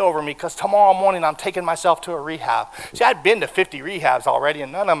and pray over me, because tomorrow morning I'm taking myself to a rehab. See, I'd been to 50 rehabs already,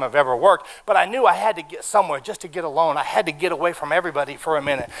 and none of them have ever worked, but I knew I had to get somewhere just to get alone. I had to get away from everybody for a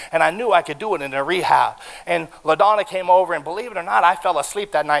minute, and I knew I could do it in a rehab. And LaDonna came over, and believe it or not, I fell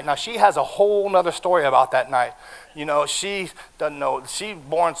asleep that night. Now, she has a whole nother story about that night. You know, she doesn't know. She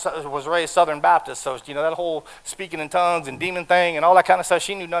was raised Southern Baptist, so, you know, that whole speaking in tongues and demon thing and all that kind of stuff,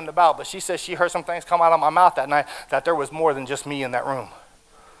 she knew nothing about. But she says she heard some things come out of my mouth that night, that there was more than just me in that room.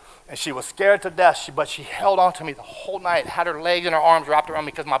 And she was scared to death, but she held on to me the whole night, had her legs and her arms wrapped around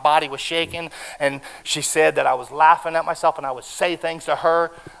me because my body was shaking. And she said that I was laughing at myself and I would say things to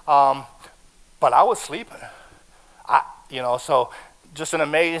her, but I was sleeping. So just an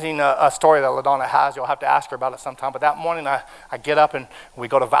amazing story that LaDonna has. You'll have to ask her about it sometime. But that morning I get up and we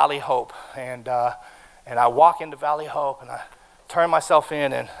go to Valley Hope. And I walk into Valley Hope and I turn myself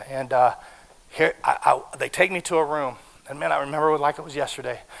in. And here they take me to a room. And man, I remember it like it was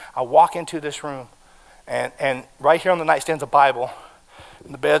yesterday. I walk into this room. And right here on the nightstand's a Bible.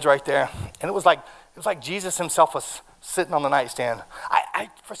 And the bed's right there. And it was like Jesus himself was sitting on the nightstand.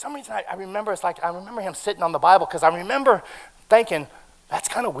 For some reason, I remember I remember him sitting on the Bible, because I remember thinking, that's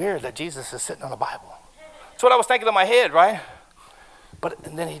kind of weird that Jesus is sitting on the Bible. That's what I was thinking in my head, right?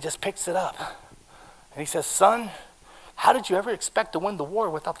 And then he just picks it up. And he says, son, how did you ever expect to win the war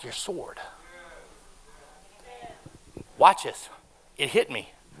without your sword? Watch this. It hit me.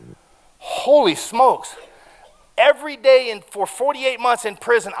 Holy smokes. Every day for 48 months in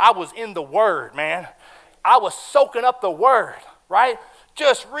prison, I was in the Word, man. I was soaking up the Word, right?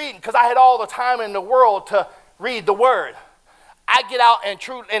 Just reading, because I had all the time in the world to read the Word. I get out and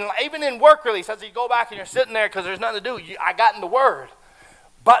even in work release, as you go back and you're sitting there because there's nothing to do, I got in the Word.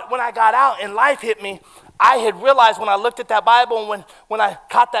 But when I got out and life hit me, I had realized when I looked at that Bible and when I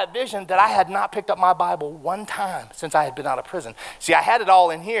caught that vision that I had not picked up my Bible one time since I had been out of prison. See, I had it all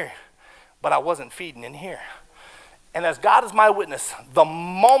in here, but I wasn't feeding in here. And as God is my witness, the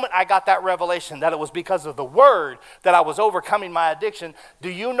moment I got that revelation that it was because of the word that I was overcoming my addiction, do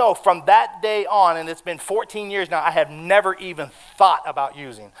you know from that day on, and it's been 14 years now, I have never even thought about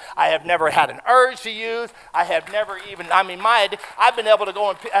using. I have never had an urge to use. I have never even, I've been able to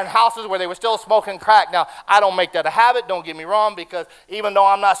go in houses where they were still smoking crack. Now, I don't make that a habit, don't get me wrong, because even though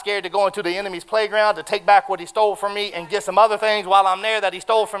I'm not scared to go into the enemy's playground to take back what he stole from me and get some other things while I'm there that he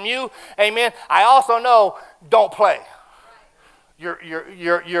stole from you, amen, I also know don't play.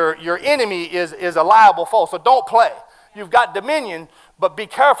 Your enemy is a liable foe, so don't play. You've got dominion, but be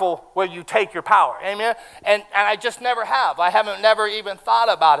careful where you take your power, amen? And I just never have. I haven't never even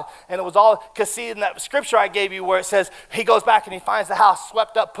thought about it. And it was all, because see, in that scripture I gave you where it says, he goes back and he finds the house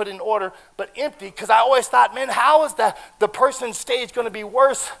swept up, put in order, but empty, because I always thought, man, how is the person's stage going to be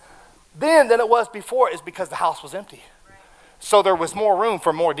worse then than it was before? Is because the house was empty. So there was more room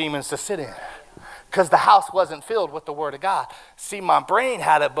for more demons to sit in, because the house wasn't filled with the word of God. See, my brain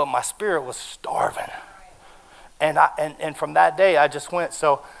had it, but my spirit was starving. And from that day, I just went.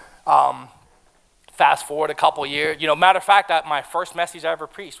 So fast forward a couple years. You know, matter of fact, my first message I ever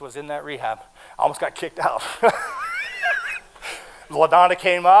preached was in that rehab. I almost got kicked out. LaDonna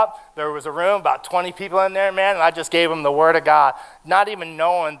came up. There was a room, about 20 people in there, man, and I just gave them the word of God, not even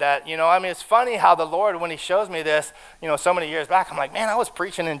knowing that, it's funny how the Lord, when he shows me this, so many years back, I'm like, man, I was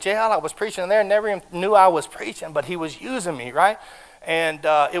preaching in jail. I was preaching there, never even knew I was preaching, but he was using me, right? And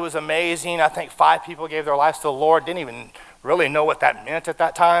it was amazing. I think 5 people gave their lives to the Lord, didn't even really know what that meant at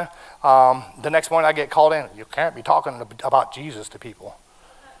that time. The next morning I get called in. You can't be talking about Jesus to people.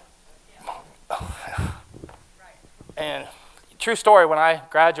 And true story, when I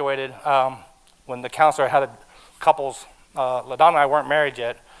graduated, when the counselor had couples, LaDonna and I weren't married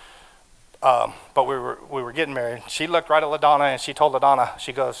yet, but we were getting married. She looked right at LaDonna and she told LaDonna,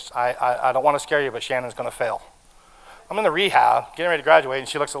 she goes, I don't want to scare you, but Shannon's going to fail. I'm in the rehab, getting ready to graduate, and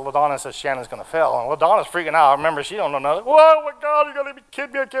she looks at LaDonna and says, Shannon's going to fail. And LaDonna's freaking out. I remember she don't know nothing. Whoa, my God, you're going to be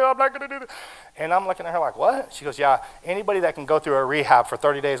kidding me again. I'm not going to do this. And I'm looking at her like, what? She goes, yeah, anybody that can go through a rehab for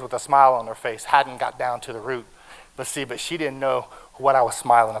 30 days with a smile on their face hadn't got down to the root. But she didn't know what I was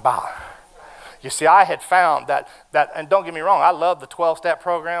smiling about. You see, I had found that, and don't get me wrong, I love the 12-step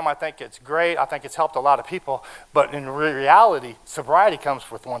program. I think it's great. I think it's helped a lot of people. But in reality, sobriety comes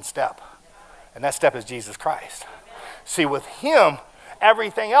with one step. And that step is Jesus Christ. See, with him,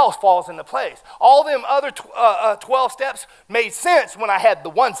 everything else falls into place. All them other 12 steps made sense when I had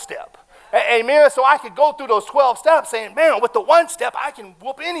the one step. Amen? So I could go through those 12 steps saying, man, with the one step, I can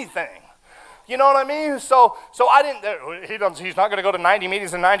whoop anything. You know what I mean? So I didn't, he's not going to go to 90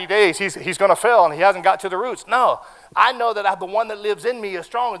 meetings in 90 days. He's going to fail and he hasn't got to the roots. No, I know that the one that lives in me is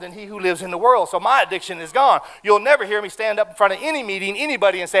stronger than he who lives in the world. So my addiction is gone. You'll never hear me stand up in front of any meeting,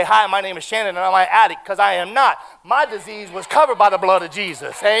 anybody, and say, hi, my name is Shannon and I'm an addict, because I am not. My disease was covered by the blood of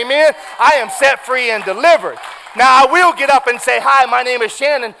Jesus. Amen? I am set free and delivered. Now I will get up and say, hi, my name is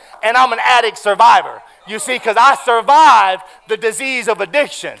Shannon and I'm an addict survivor. You see, because I survived the disease of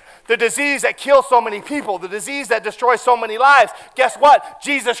addiction, the disease that kills so many people, the disease that destroys so many lives. Guess what?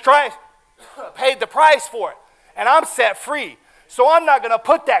 Jesus Christ paid the price for it, and I'm set free. So I'm not going to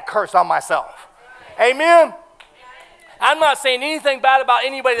put that curse on myself. Amen? I'm not saying anything bad about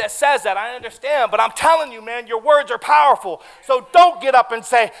anybody that says that. I understand, but I'm telling you, man, your words are powerful. So don't get up and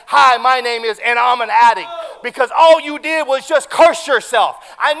say, hi, my name is, and I'm an addict. Because all you did was just curse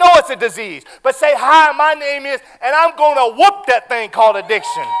yourself. I know it's a disease, but say, hi, my name is, and I'm going to whoop that thing called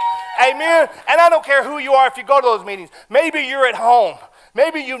addiction. Amen? And I don't care who you are if you go to those meetings. Maybe you're at home.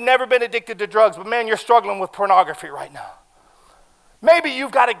 Maybe you've never been addicted to drugs, but man, you're struggling with pornography right now. Maybe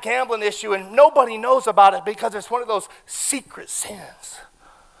you've got a gambling issue and nobody knows about it because it's one of those secret sins.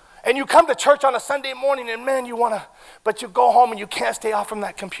 And you come to church on a Sunday morning and man, but you go home and you can't stay off from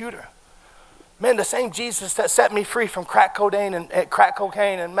that computer. Man, the same Jesus that set me free from crack cocaine and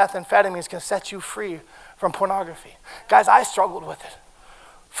methamphetamines can set you free from pornography. Guys, I struggled with it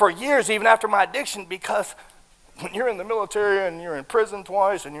for years, even after my addiction, because when you're in the military and you're in prison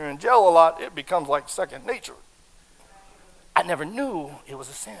twice and you're in jail a lot, it becomes like second nature. I never knew it was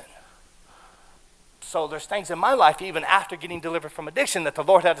a sin. So there's things in my life, even after getting delivered from addiction, that the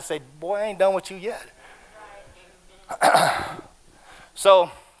Lord had to say, boy, I ain't done with you yet.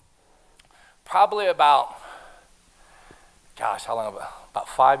 So probably about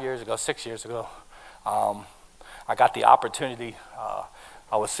 6 years ago, I got the opportunity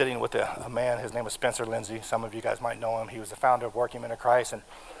I was sitting with a man. His name was Spencer Lindsay. Some of you guys might know him. He was the founder of Working Men of Christ, and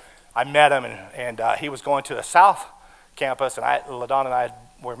I met him, and he was going to the South campus, and LaDonna and I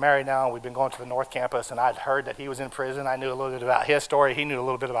we're married now, and we've been going to the North campus, and I'd heard that he was in prison. I knew a little bit about his story. He knew a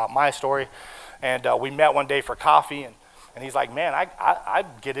little bit about my story, and we met one day for coffee, and he's like, man,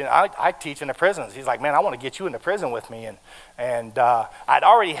 I teach in the prisons. He's like, man, I want to get you into prison with me, and I'd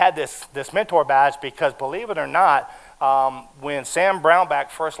already had this mentor badge because, believe it or not, when Sam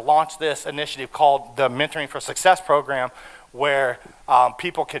Brownback first launched this initiative called the Mentoring for Success program, where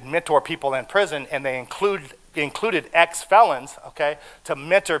people could mentor people in prison, and they included ex-felons, okay, to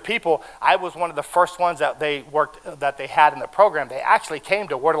mentor people. I was one of the first ones that they had in the program. They actually came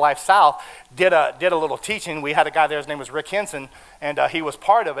to Word of Life South, did a little teaching. We had a guy there, his name was Rick Henson, and he was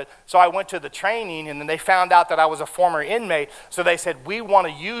part of it. So I went to the training, and then they found out that I was a former inmate. So they said, we want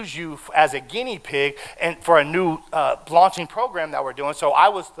to use you as a guinea pig and for a new launching program that we're doing. So I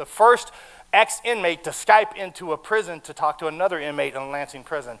was the first ex-inmate to Skype into a prison to talk to another inmate in Lansing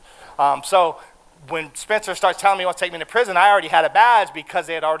prison. So when Spencer starts telling me he wants to take me to prison, I already had a badge because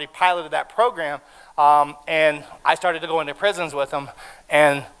they had already piloted that program. And I started to go into prisons with him,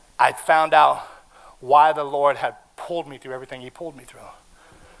 and I found out why the Lord had pulled me through everything he pulled me through.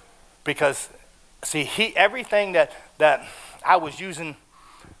 Because, see, everything that I was using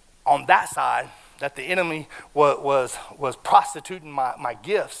on that side, that the enemy was prostituting my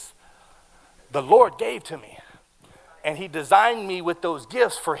gifts, the Lord gave to me. And he designed me with those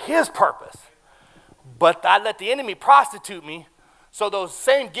gifts for his purpose. But I let the enemy prostitute me, so those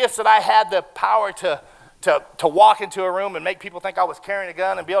same gifts that I had the power to walk into a room and make people think I was carrying a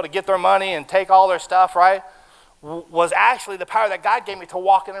gun and be able to get their money and take all their stuff, right, was actually the power that God gave me to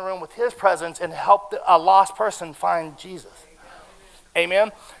walk in a room with his presence and help a lost person find Jesus.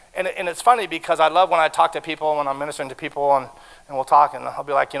 Amen? And it's funny because I love when I talk to people, when I'm ministering to people, and we'll talk, and I'll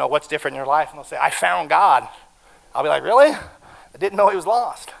be like, what's different in your life? And they'll say, I found God. I'll be like, really? I didn't know he was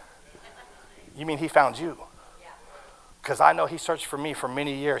lost. You mean he found you? Because I know he searched for me for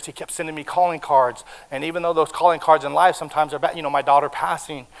many years. He kept sending me calling cards. And even though those calling cards in life sometimes are bad, my daughter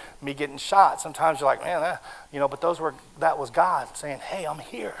passing, me getting shot, sometimes you're like, man, but that was God saying, hey, I'm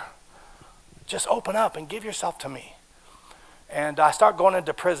here. Just open up and give yourself to me. And I start going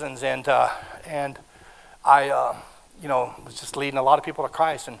into prisons, and I was just leading a lot of people to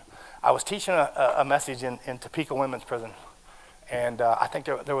Christ. And I was teaching a message in Topeka Women's Prison. And I think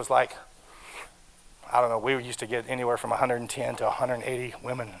there was like, I don't know, we used to get anywhere from 110 to 180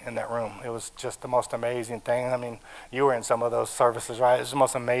 women in that room. It was just the most amazing thing. I mean, you were in some of those services, right? It was the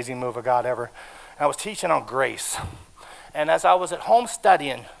most amazing move of God ever. And I was teaching on grace. And as I was at home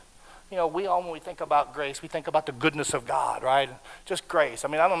studying, when we think about grace, we think about the goodness of God, right? Just grace. I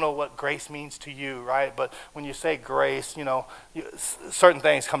mean, I don't know what grace means to you, right? But when you say grace, certain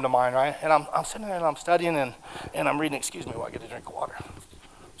things come to mind, right? And I'm sitting there and I'm studying and I'm reading, excuse me while I get a drink of water.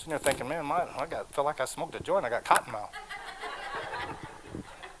 Sitting there thinking, man, I feel like I smoked a joint. I got cotton mouth.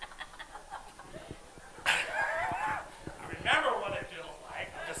 I remember what it feels like.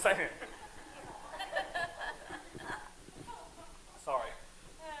 I'm just saying. Sorry.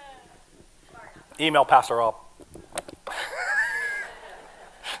 Email Pastor Rob.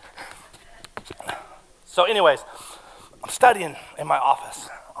 So anyways, I'm studying in my office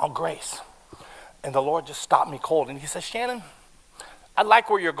on grace. And the Lord just stopped me cold. And he says, Shannon, I like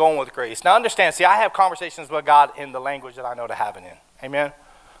where you're going with grace. Now understand, I have conversations with God in the language that I know to have it in. Amen?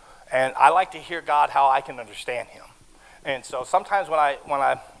 And I like to hear God how I can understand him. And so sometimes when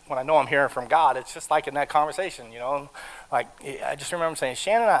I know I'm hearing from God, it's just like in that conversation, like I just remember saying,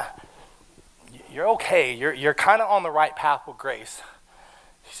 Shannon, you're okay. You're kind of on the right path with grace.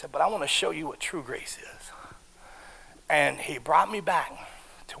 He said, but I want to show you what true grace is. And he brought me back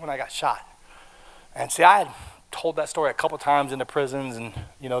to when I got shot. And I had told that story a couple times in the prisons and,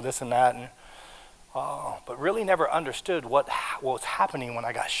 this and that. And, but really never understood what was happening when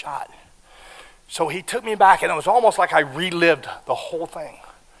I got shot. So he took me back, and it was almost like I relived the whole thing.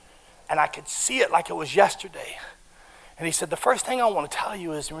 And I could see it like it was yesterday. And he said, the first thing I want to tell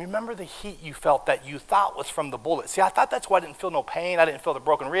you is remember the heat you felt that you thought was from the bullet. See, I thought that's why I didn't feel no pain. I didn't feel the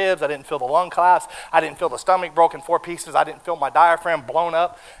broken ribs. I didn't feel the lung collapse. I didn't feel the stomach broken 4 pieces. I didn't feel my diaphragm blown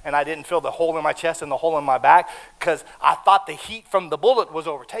up. And I didn't feel the hole in my chest and the hole in my back because I thought the heat from the bullet was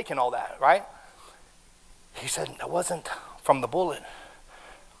overtaking all that, right? He said, it wasn't from the bullet.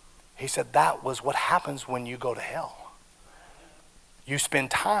 He said, that was what happens when you go to hell. You spend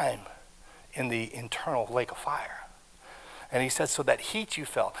time in the internal lake of fire. And he said, so that heat you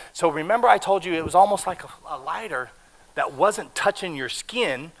felt. So remember I told you it was almost like a lighter that wasn't touching your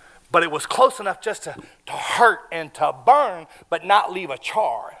skin, but it was close enough just to hurt and to burn, but not leave a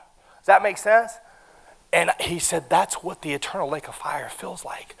char. Does that make sense? And he said, that's what the eternal lake of fire feels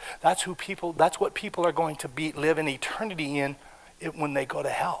like. That's what people are going to live in eternity in when they go to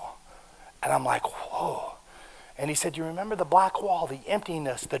hell. And I'm like, whoa. And he said, you remember the black wall, the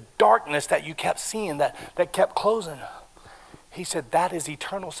emptiness, the darkness that you kept seeing, that kept closing? He said, that is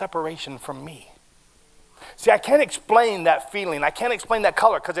eternal separation from me. See, I can't explain that feeling. I can't explain that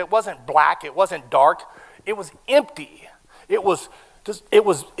color, because it wasn't black, it wasn't dark. It was empty. It was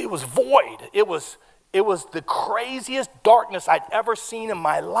void. It was the craziest darkness I'd ever seen in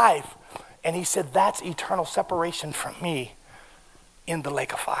my life. And he said, that's eternal separation from me in the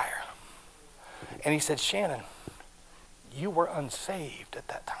lake of fire. And he said, Shannon, you were unsaved at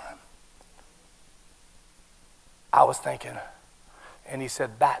that time. I was thinking, and he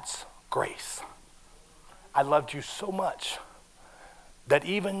said, that's grace. I loved you so much that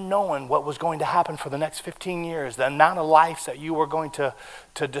even knowing what was going to happen for the next 15 years, the amount of lives that you were going to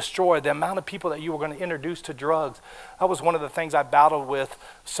destroy, the amount of people that you were going to introduce to drugs, that was one of the things I battled with,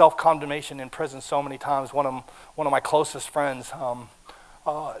 self-condemnation in prison so many times. One of my closest friends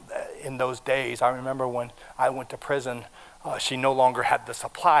in those days, I remember when I went to prison, she no longer had the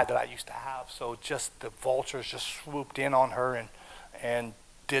supply that I used to have, so just the vultures just swooped in on her and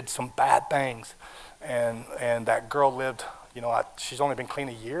did some bad things. And that girl lived, she's only been clean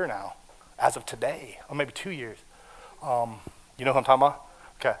a year now, as of today, or maybe 2 years. You know who I'm talking about?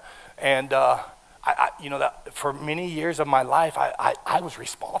 Okay. And that for many years of my life, I was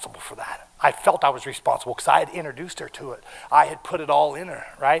responsible for that. I felt I was responsible because I had introduced her to it. I had put it all in her,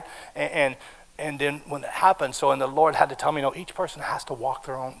 right? And then when it happened, and the Lord had to tell me, each person has to walk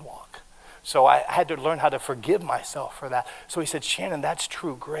their own walk. So I had to learn how to forgive myself for that. So he said, Shannon, that's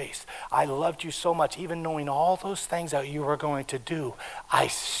true grace. I loved you so much, even knowing all those things that you were going to do, I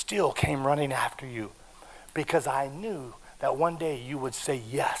still came running after you because I knew that one day you would say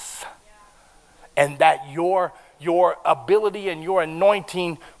yes. And that your ability and your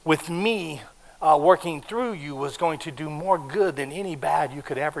anointing with me working through you was going to do more good than any bad you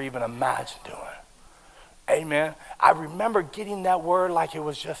could ever even imagine doing. Amen. I remember getting that word like it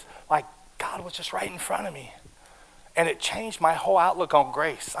was just like God was just right in front of me. And it changed my whole outlook on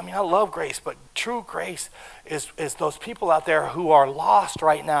grace. I mean, I love grace, but true grace is those people out there who are lost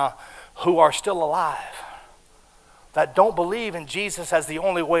right now, who are still alive, that don't believe in Jesus as the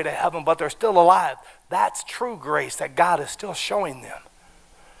only way to heaven, but they're still alive. That's true grace that God is still showing them.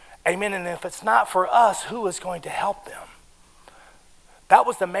 Amen. And if it's not for us, who is going to help them? That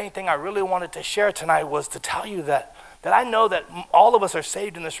was the main thing I really wanted to share tonight, was to tell you that I know that all of us are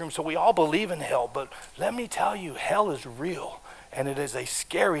saved in this room, so we all believe in hell. But let me tell you, hell is real, and it is a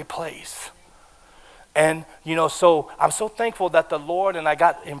scary place. And, so I'm so thankful that the Lord, and I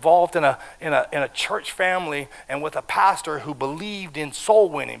got involved in a church family and with a pastor who believed in soul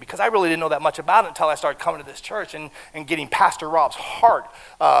winning, because I really didn't know that much about it until I started coming to this church and getting Pastor Rob's heart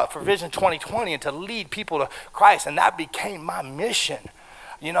for Vision 2020 and to lead people to Christ. And that became my mission.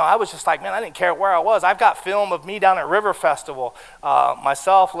 I was just like, man, I didn't care where I was. I've got film of me down at River Festival.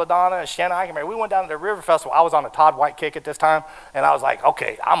 Myself, LaDonna, and Shannon Eikenberry, we went down to the River Festival. I was on a Todd White kick at this time, and I was like,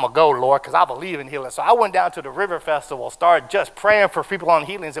 okay, I'm going to go, Lord, because I believe in healing. So I went down to the River Festival, started just praying for people on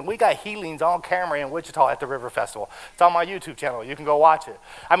healings, and we got healings on camera in Wichita at the River Festival. It's on my YouTube channel. You can go watch it.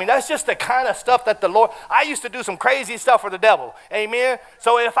 I mean, that's just the kind of stuff that the Lord, I used to do some crazy stuff for the devil. Amen?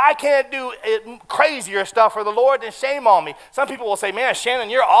 So if I can't do crazier stuff for the Lord, then shame on me. Some people will say, man,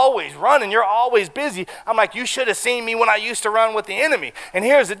 Shannon, you're always running, you're always busy. I'm like, you should have seen me when I used to run with the enemy. And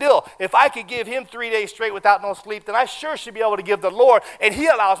here's the deal. If I could give him 3 days straight without no sleep, then I sure should be able to give the Lord, and he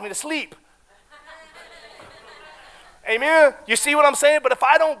allows me to sleep. Amen? You see what I'm saying? But if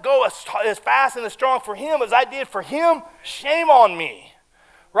I don't go as fast and as strong for him as I did for him, shame on me.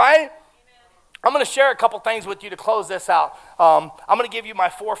 Right? I'm going to share a couple things with you to close this out. I'm going to give you my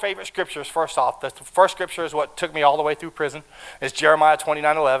 4 favorite scriptures first off. The first scripture is what took me all the way through prison. It's Jeremiah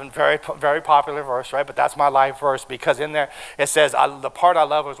 29:11, very, very popular verse, right? But that's my life verse, because in there it says, the part I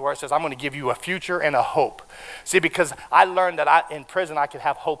love is where it says, I'm going to give you a future and a hope. See, because I learned that in prison I could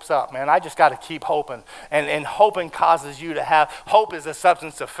have hopes up, man. I just got to keep hoping. And hoping causes you to have, hope is a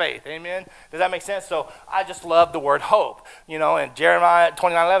substance of faith. Amen? Does that make sense? So I just love the word hope. And Jeremiah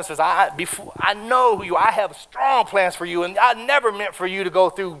 29:11 says, I know who you are. I have strong plans for you, and I never meant for you to go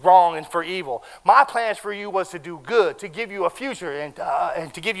through wrong and for evil. My plans for you was to do good, to give you a future,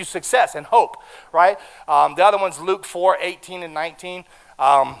 and to give you success and hope, right? The other one's Luke 4:18 and 19.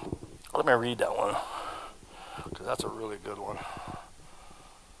 Let me read that one, because that's a really good one.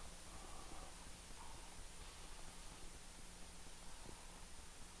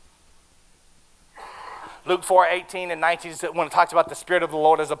 Luke 4:18 and 19, when it talks about the Spirit of the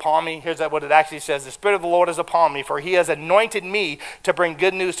Lord is upon me, here's what it actually says. The Spirit of the Lord is upon me, for he has anointed me to bring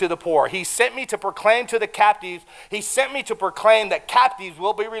good news to the poor. He sent me to proclaim to the captives. He sent me to proclaim that captives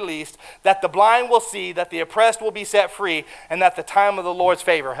will be released, that the blind will see, that the oppressed will be set free, and that the time of the Lord's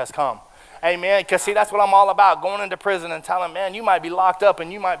favor has come. Amen. Because see, that's what I'm all about, going into prison and telling, man, you might be locked up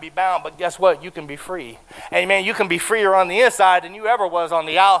and you might be bound, but guess what? You can be free. Amen. You can be freer on the inside than you ever was on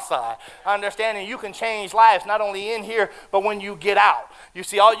the outside. Understanding you can change lives, not only in here, but when you get out. You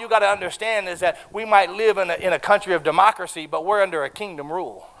see, all you got to understand is that we might live in a country of democracy, but we're under a kingdom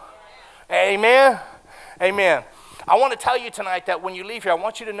rule. Amen. Amen. I want to tell you tonight that when you leave here, I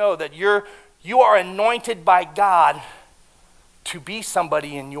want you to know that you are anointed by God to be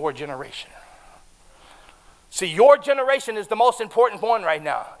somebody in your generation. See, your generation is the most important one right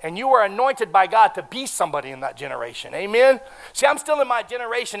now, and you are anointed by God to be somebody in that generation. Amen? See, I'm still in my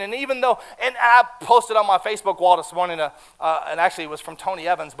generation, and even though, and I posted on my Facebook wall this morning, and actually it was from Tony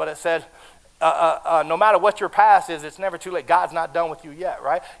Evans, but it said, no matter what your past is, it's never too late. God's not done with you yet,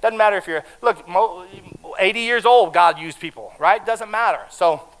 right? Doesn't matter if you're, look, 80 years old, God used people, right? Doesn't matter.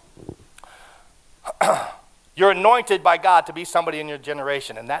 So, you're anointed by God to be somebody in your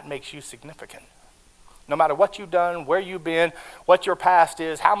generation, and that makes you significant. No matter what you've done, where you've been, what your past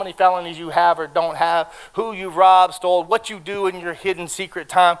is, how many felonies you have or don't have, who you've robbed, stole, what you do in your hidden secret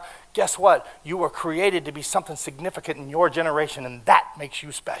time, guess what? You were created to be something significant in your generation, and that makes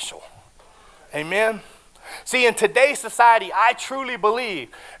you special. Amen? See, in today's society, I truly believe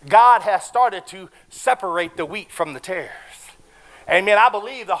God has started to separate the wheat from the tares. Amen. I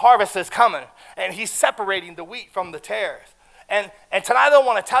believe the harvest is coming, and he's separating the wheat from the tares. And tonight I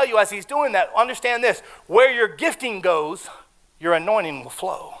want to tell you, as he's doing that, understand this: where your gifting goes, your anointing will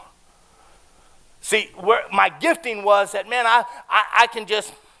flow. See, where my gifting was that, man, I can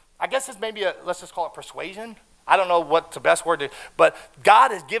just, I guess it's maybe let's just call it persuasion. I don't know what's the best word to, but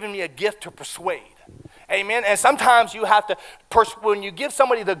God has given me a gift to persuade. Amen. And sometimes you have to, when you give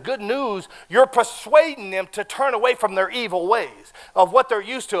somebody the good news, you're persuading them to turn away from their evil ways, of what they're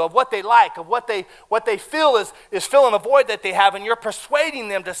used to, of what they like, of what they feel is filling a void that they have. And you're persuading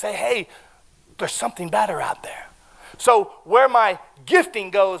them to say, hey, there's something better out there. So where my gifting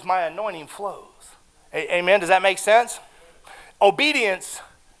goes, my anointing flows. Amen. Does that make sense? Obedience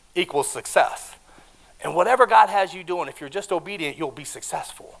equals success. And whatever God has you doing, if you're just obedient, you'll be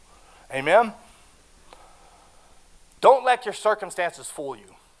successful. Amen. Don't let your circumstances fool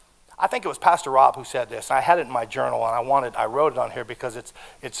you. I think it was Pastor Rob who said this. I had it in my journal, and I wrote it on here because it's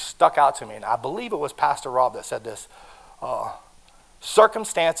stuck out to me. And I believe it was Pastor Rob that said this.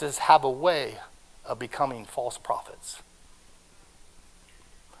 Circumstances have a way of becoming false prophets.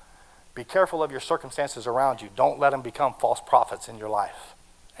 Be careful of your circumstances around you. Don't let them become false prophets in your life.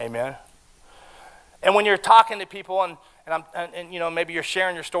 Amen. And when you're talking to people, and you know, maybe you're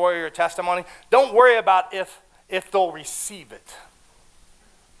sharing your story or your testimony, don't worry about if they'll receive it.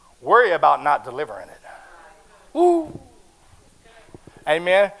 Worry about not delivering it. Woo.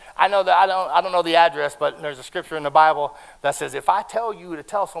 Amen. I know that I don't know the address, but there's a scripture in the Bible that says, if I tell you to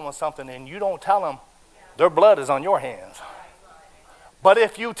tell someone something and you don't tell them, their blood is on your hands. But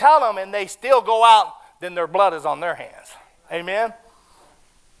if you tell them and they still go out, then their blood is on their hands. Amen.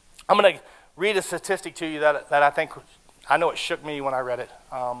 I'm going to read a statistic to you that I think, I know it shook me when I read it.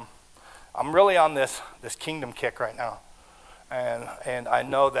 I'm really on this kingdom kick right now. And I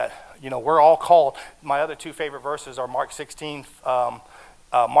know that, you know, we're all called. My other two favorite verses are Mark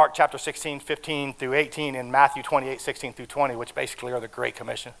chapter 16, 15 through 18, and Matthew 28, 16 through 20, which basically are the Great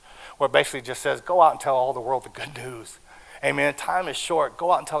Commission, where it basically just says, go out and tell all the world the good news. Amen. Time is short.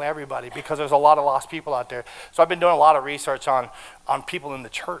 Go out and tell everybody, because there's a lot of lost people out there. So I've been doing a lot of research on people in the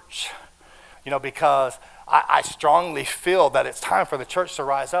church, you know, because I strongly feel that it's time for the church to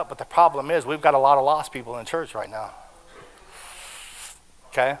rise up. But the problem is we've got a lot of lost people in church right now.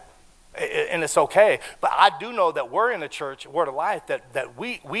 Okay? And it's okay. But I do know that we're in a church, Word of Life, that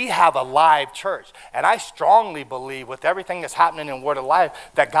we have a live church. And I strongly believe with everything that's happening in Word of Life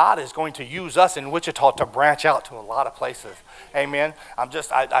that God is going to use us in Wichita to branch out to a lot of places. Amen.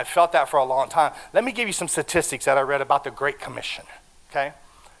 I felt that for a long time. Let me give you some statistics that I read about the Great Commission. Okay?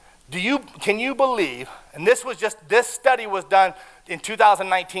 Can you believe, and this study was done in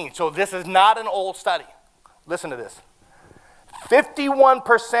 2019, so this is not an old study. Listen to this.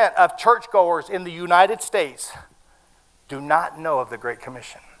 51% of churchgoers in the United States do not know of the Great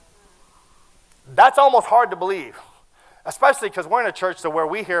Commission. That's almost hard to believe, especially because we're in a church where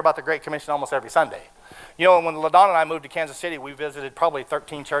we hear about the Great Commission almost every Sunday. You know, when LaDonna and I moved to Kansas City, we visited probably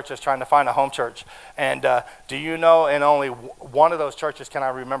 13 churches trying to find a home church. And do you know, in only one of those churches can I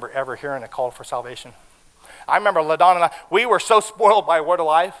remember ever hearing a call for salvation. I remember LaDonna and I, we were so spoiled by Word of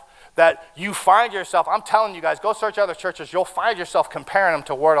Life that you find yourself, I'm telling you guys, go search other churches, you'll find yourself comparing them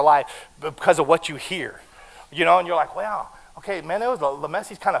to Word of Life because of what you hear. You know, and you're like, wow, okay, man, the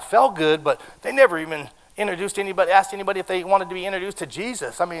message kind of felt good, but they never even introduced anybody, asked anybody if they wanted to be introduced to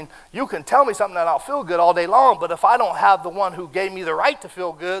Jesus. I mean, you can tell me something that I'll feel good all day long, but if I don't have the one who gave me the right to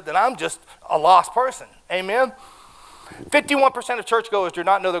feel good, then I'm just a lost person. Amen? 51% of churchgoers do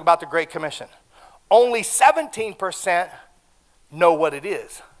not know about the Great Commission. Only 17% know what it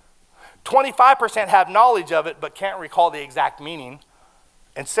is. 25% have knowledge of it but can't recall the exact meaning,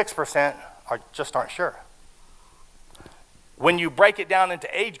 and 6% just aren't sure. When you break it down into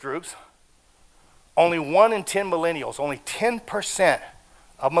age groups, only 1 in 10 millennials, only 10%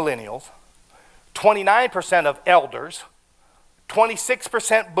 of millennials, 29% of elders,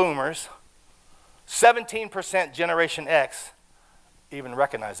 26% boomers, 17% Generation X even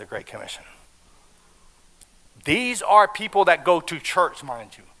recognize the Great Commission. These are people that go to church,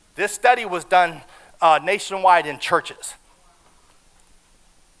 mind you. This study was done nationwide in churches.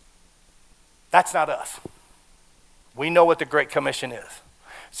 That's not us. We know what the Great Commission is.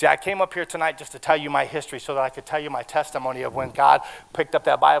 See, I came up here tonight just to tell you my history so that I could tell you my testimony of when God picked up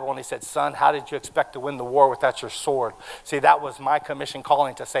that Bible and he said, son, how did you expect to win the war without your sword? See, that was my commission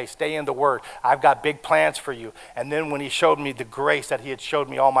calling to say, stay in the Word. I've got big plans for you. And then when he showed me the grace that he had showed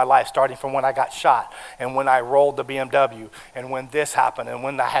me all my life, starting from when I got shot and when I rolled the BMW and when this happened and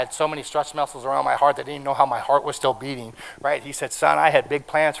when I had so many stress muscles around my heart that I didn't even know how my heart was still beating, right? He said, son, I had big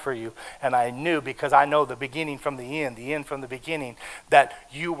plans for you. And I knew, because I know the beginning from the end from the beginning, that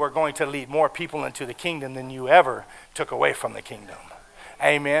you were going to lead more people into the kingdom than you ever took away from the kingdom.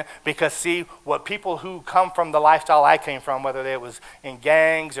 Amen. Because see, what people who come from the lifestyle I came from, whether it was in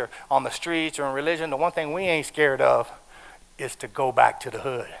gangs or on the streets or in religion, the one thing we ain't scared of is to go back to the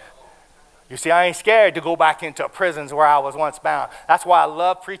hood. You see, I ain't scared to go back into prisons where I was once bound. That's why I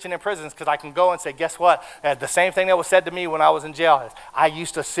love preaching in prisons, because I can go and say, guess what? The same thing that was said to me when I was in jail. I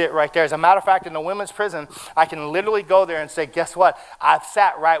used to sit right there. As a matter of fact, in the women's prison, I can literally go there and say, guess what? I've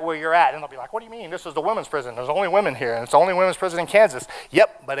sat right where you're at. And they'll be like, what do you mean? This is the women's prison. There's only women here, and it's the only women's prison in Kansas.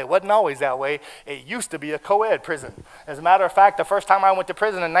 Yep, but it wasn't always that way. It used to be a co-ed prison. As a matter of fact, the first time I went to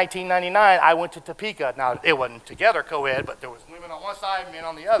prison in 1999, I went to Topeka. Now, it wasn't together co-ed, but there was women on one side, men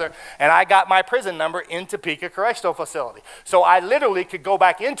on the other, and I got my prison number in Topeka Correctional Facility. So I literally could go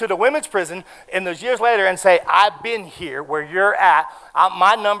back into the women's prison in those years later and say, I've been here where you're at.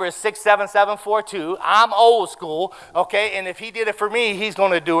 My number is 67742. I'm old school, okay? And if he did it for me, he's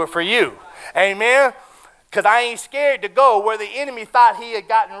going to do it for you. Amen? Because I ain't scared to go where the enemy thought he had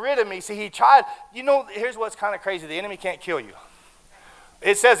gotten rid of me. See, he tried. You know, here's what's kind of crazy. The enemy can't kill you.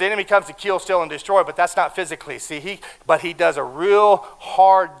 It says the enemy comes to kill, steal, and destroy, but that's not physically. See, but he does a real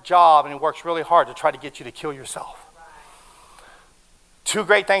hard job, and he works really hard to try to get you to kill yourself. Two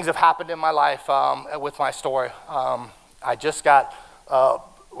great things have happened in my life with my story. I just got,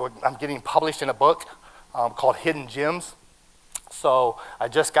 I'm getting published in a book called Hidden Gems. So I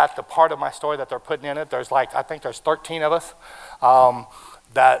just got the part of my story that they're putting in it. There's like, I think there's 13 of us.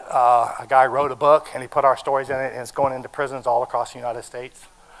 That a guy wrote a book and he put our stories in it, and it's going into prisons all across the United States.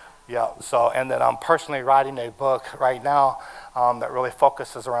 Yeah, so, and then I'm personally writing a book right now that really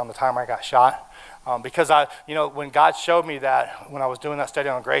focuses around the time I got shot. Because when God showed me that, when I was doing that study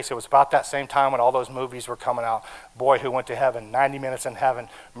on grace, it was about that same time when all those movies were coming out. Boy Who Went to Heaven, 90 Minutes in Heaven,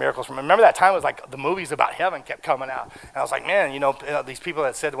 Miracles. Remember that time? It was like the movies about heaven kept coming out. And I was like, man, these people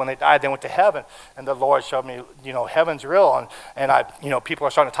that said when they died, they went to heaven. And the Lord showed me, heaven's real. And people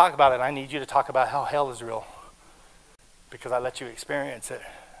are starting to talk about it. And I need you to talk about how hell is real, because I let you experience it.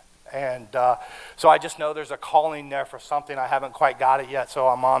 And so I just know there's a calling there for something. I haven't quite got it yet, so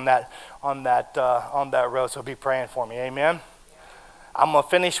I'm on that road. So be praying for me. Amen. I'm gonna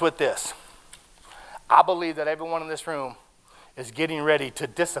finish with this. I believe that everyone in this room is getting ready to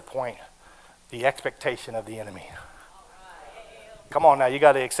disappoint the expectation of the enemy. Come on now, you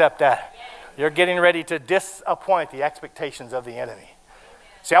got to accept that. You're getting ready to disappoint the expectations of the enemy.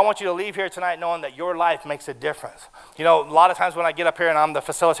 See, I want you to leave here tonight knowing that your life makes a difference. A lot of times when I get up here and I'm the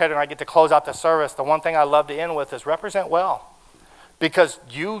facilitator and I get to close out the service, the one thing I love to end with is represent well. Because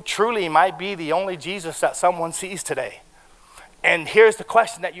you truly might be the only Jesus that someone sees today. And here's the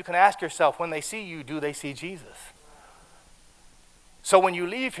question that you can ask yourself: when they see you, do they see Jesus? So when you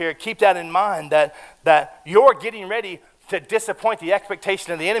leave here, keep that in mind, that you're getting ready to disappoint the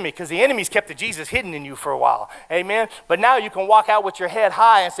expectation of the enemy, because the enemy's kept the Jesus hidden in you for a while. Amen. But now you can walk out with your head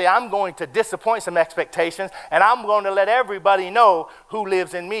high and say, I'm going to disappoint some expectations, and I'm going to let everybody know who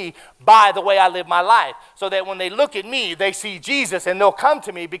lives in me by the way I live my life, so that when they look at me, they see Jesus, and they'll come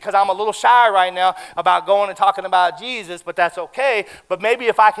to me, because I'm a little shy right now about going and talking about Jesus, but that's okay. But maybe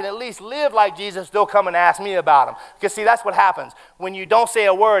if I can at least live like Jesus, they'll come and ask me about him. Because see, that's what happens. When you don't say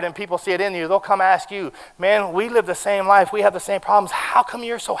a word and people see it in you, they'll come ask you, man, we live the same life. We have the same problems. How come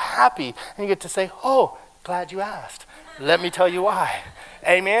you're so happy? And you get to say, oh, glad you asked. Let me tell you why.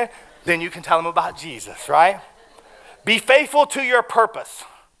 Amen. Then you can tell them about Jesus, right? Be faithful to your purpose.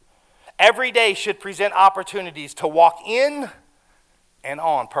 Every day should present opportunities to walk in and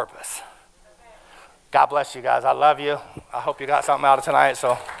on purpose. God bless you guys. I love you. I hope you got something out of tonight.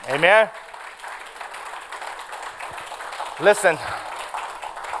 So, amen. Listen,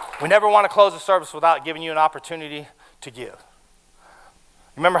 we never want to close the service without giving you an opportunity to give.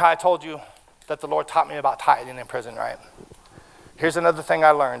 Remember how I told you that the Lord taught me about tithing in prison, right? Here's another thing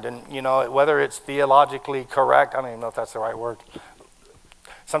I learned, and you know, whether it's theologically correct, I don't even know if that's the right word.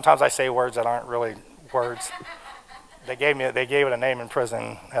 Sometimes I say words that aren't really words. They gave it a name in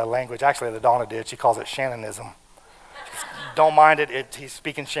prison, language. Actually, the Donna did. She calls it Shannonism. Don't mind it. He's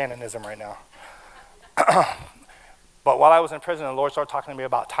speaking Shannonism right now. But while I was in prison, the Lord started talking to me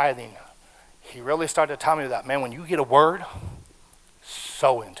about tithing. He really started to tell me that, man, when you get a word,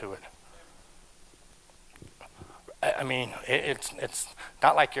 sow into it. I mean, it's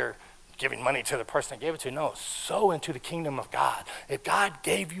not like you're giving money to the person that gave it to you. No, sow into the kingdom of God. If God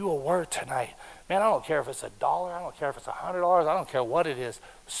gave you a word tonight, man, I don't care if it's $1, I don't care if it's $100, I don't care what it is,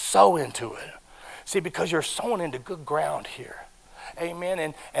 sow into it. See, because you're sowing into good ground here.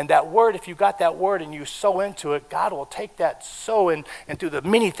 Amen. And that word, if you got that word and you sow into it, God will take that sow and through the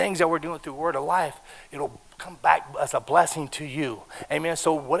many things that we're doing through Word of Life, it'll come back as a blessing to you. Amen.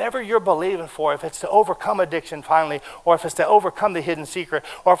 So whatever you're believing for, if it's to overcome addiction finally, or if it's to overcome the hidden secret,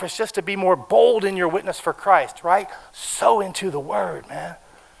 or if it's just to be more bold in your witness for Christ, right? Sow into the word, man.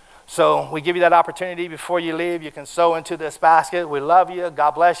 So we give you that opportunity before you leave. You can sow into this basket. We love you.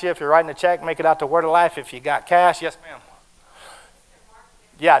 God bless you. If you're writing a check, make it out to Word of Life. If you got cash, yes, ma'am.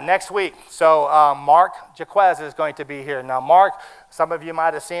 Yeah, next week. So Mark Jaquez is going to be here. Now, Mark, some of you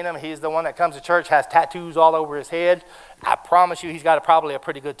might have seen him. He's the one that comes to church, has tattoos all over his head. I promise you he's got probably a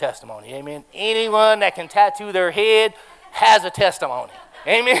pretty good testimony. Amen. Anyone that can tattoo their head has a testimony.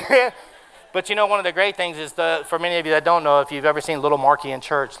 Amen. But you know, one of the great things is, for many of you that don't know, if you've ever seen little Marky in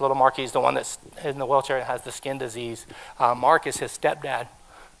church, little Marky's the one that's in the wheelchair and has the skin disease. Mark is his stepdad.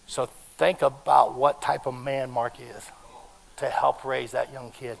 So think about what type of man Mark is to help raise that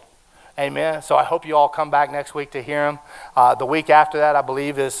young kid. Amen. So I hope you all come back next week to hear him. The week after that, I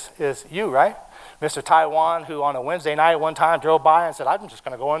believe, is you, right? Mr. Taiwan, who on a Wednesday night one time drove by and said, I'm just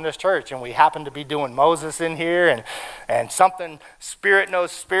going to go in this church. And we happened to be doing Moses in here, and something, spirit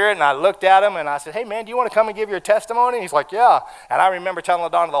knows spirit. And I looked at him and I said, hey, man, do you want to come and give your testimony? And he's like, yeah. And I remember telling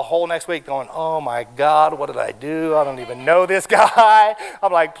LaDonna the whole next week going, oh, my God, what did I do? I don't even know this guy.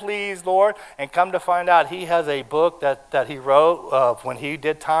 I'm like, please, Lord. And come to find out, he has a book that he wrote of when he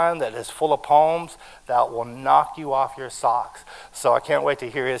did time that is full of poems that will knock you off your socks. So I can't wait to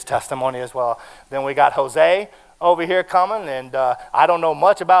hear his testimony as well. Then we got Jose over here coming, and I don't know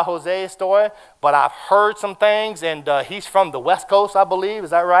much about Jose's story, but I've heard some things, and he's from the West Coast, I believe. Is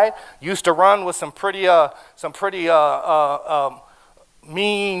that right? Used to run with some pretty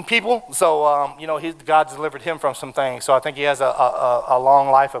mean people. So, you know, God's delivered him from some things. So I think he has a long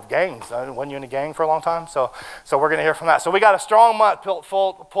life of gangs. Weren't you in a gang for a long time? So we're going to hear from that. So we got a strong month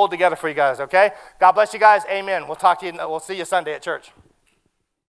pulled together for you guys, okay? God bless you guys. Amen. We'll talk to you. We'll see you Sunday at church.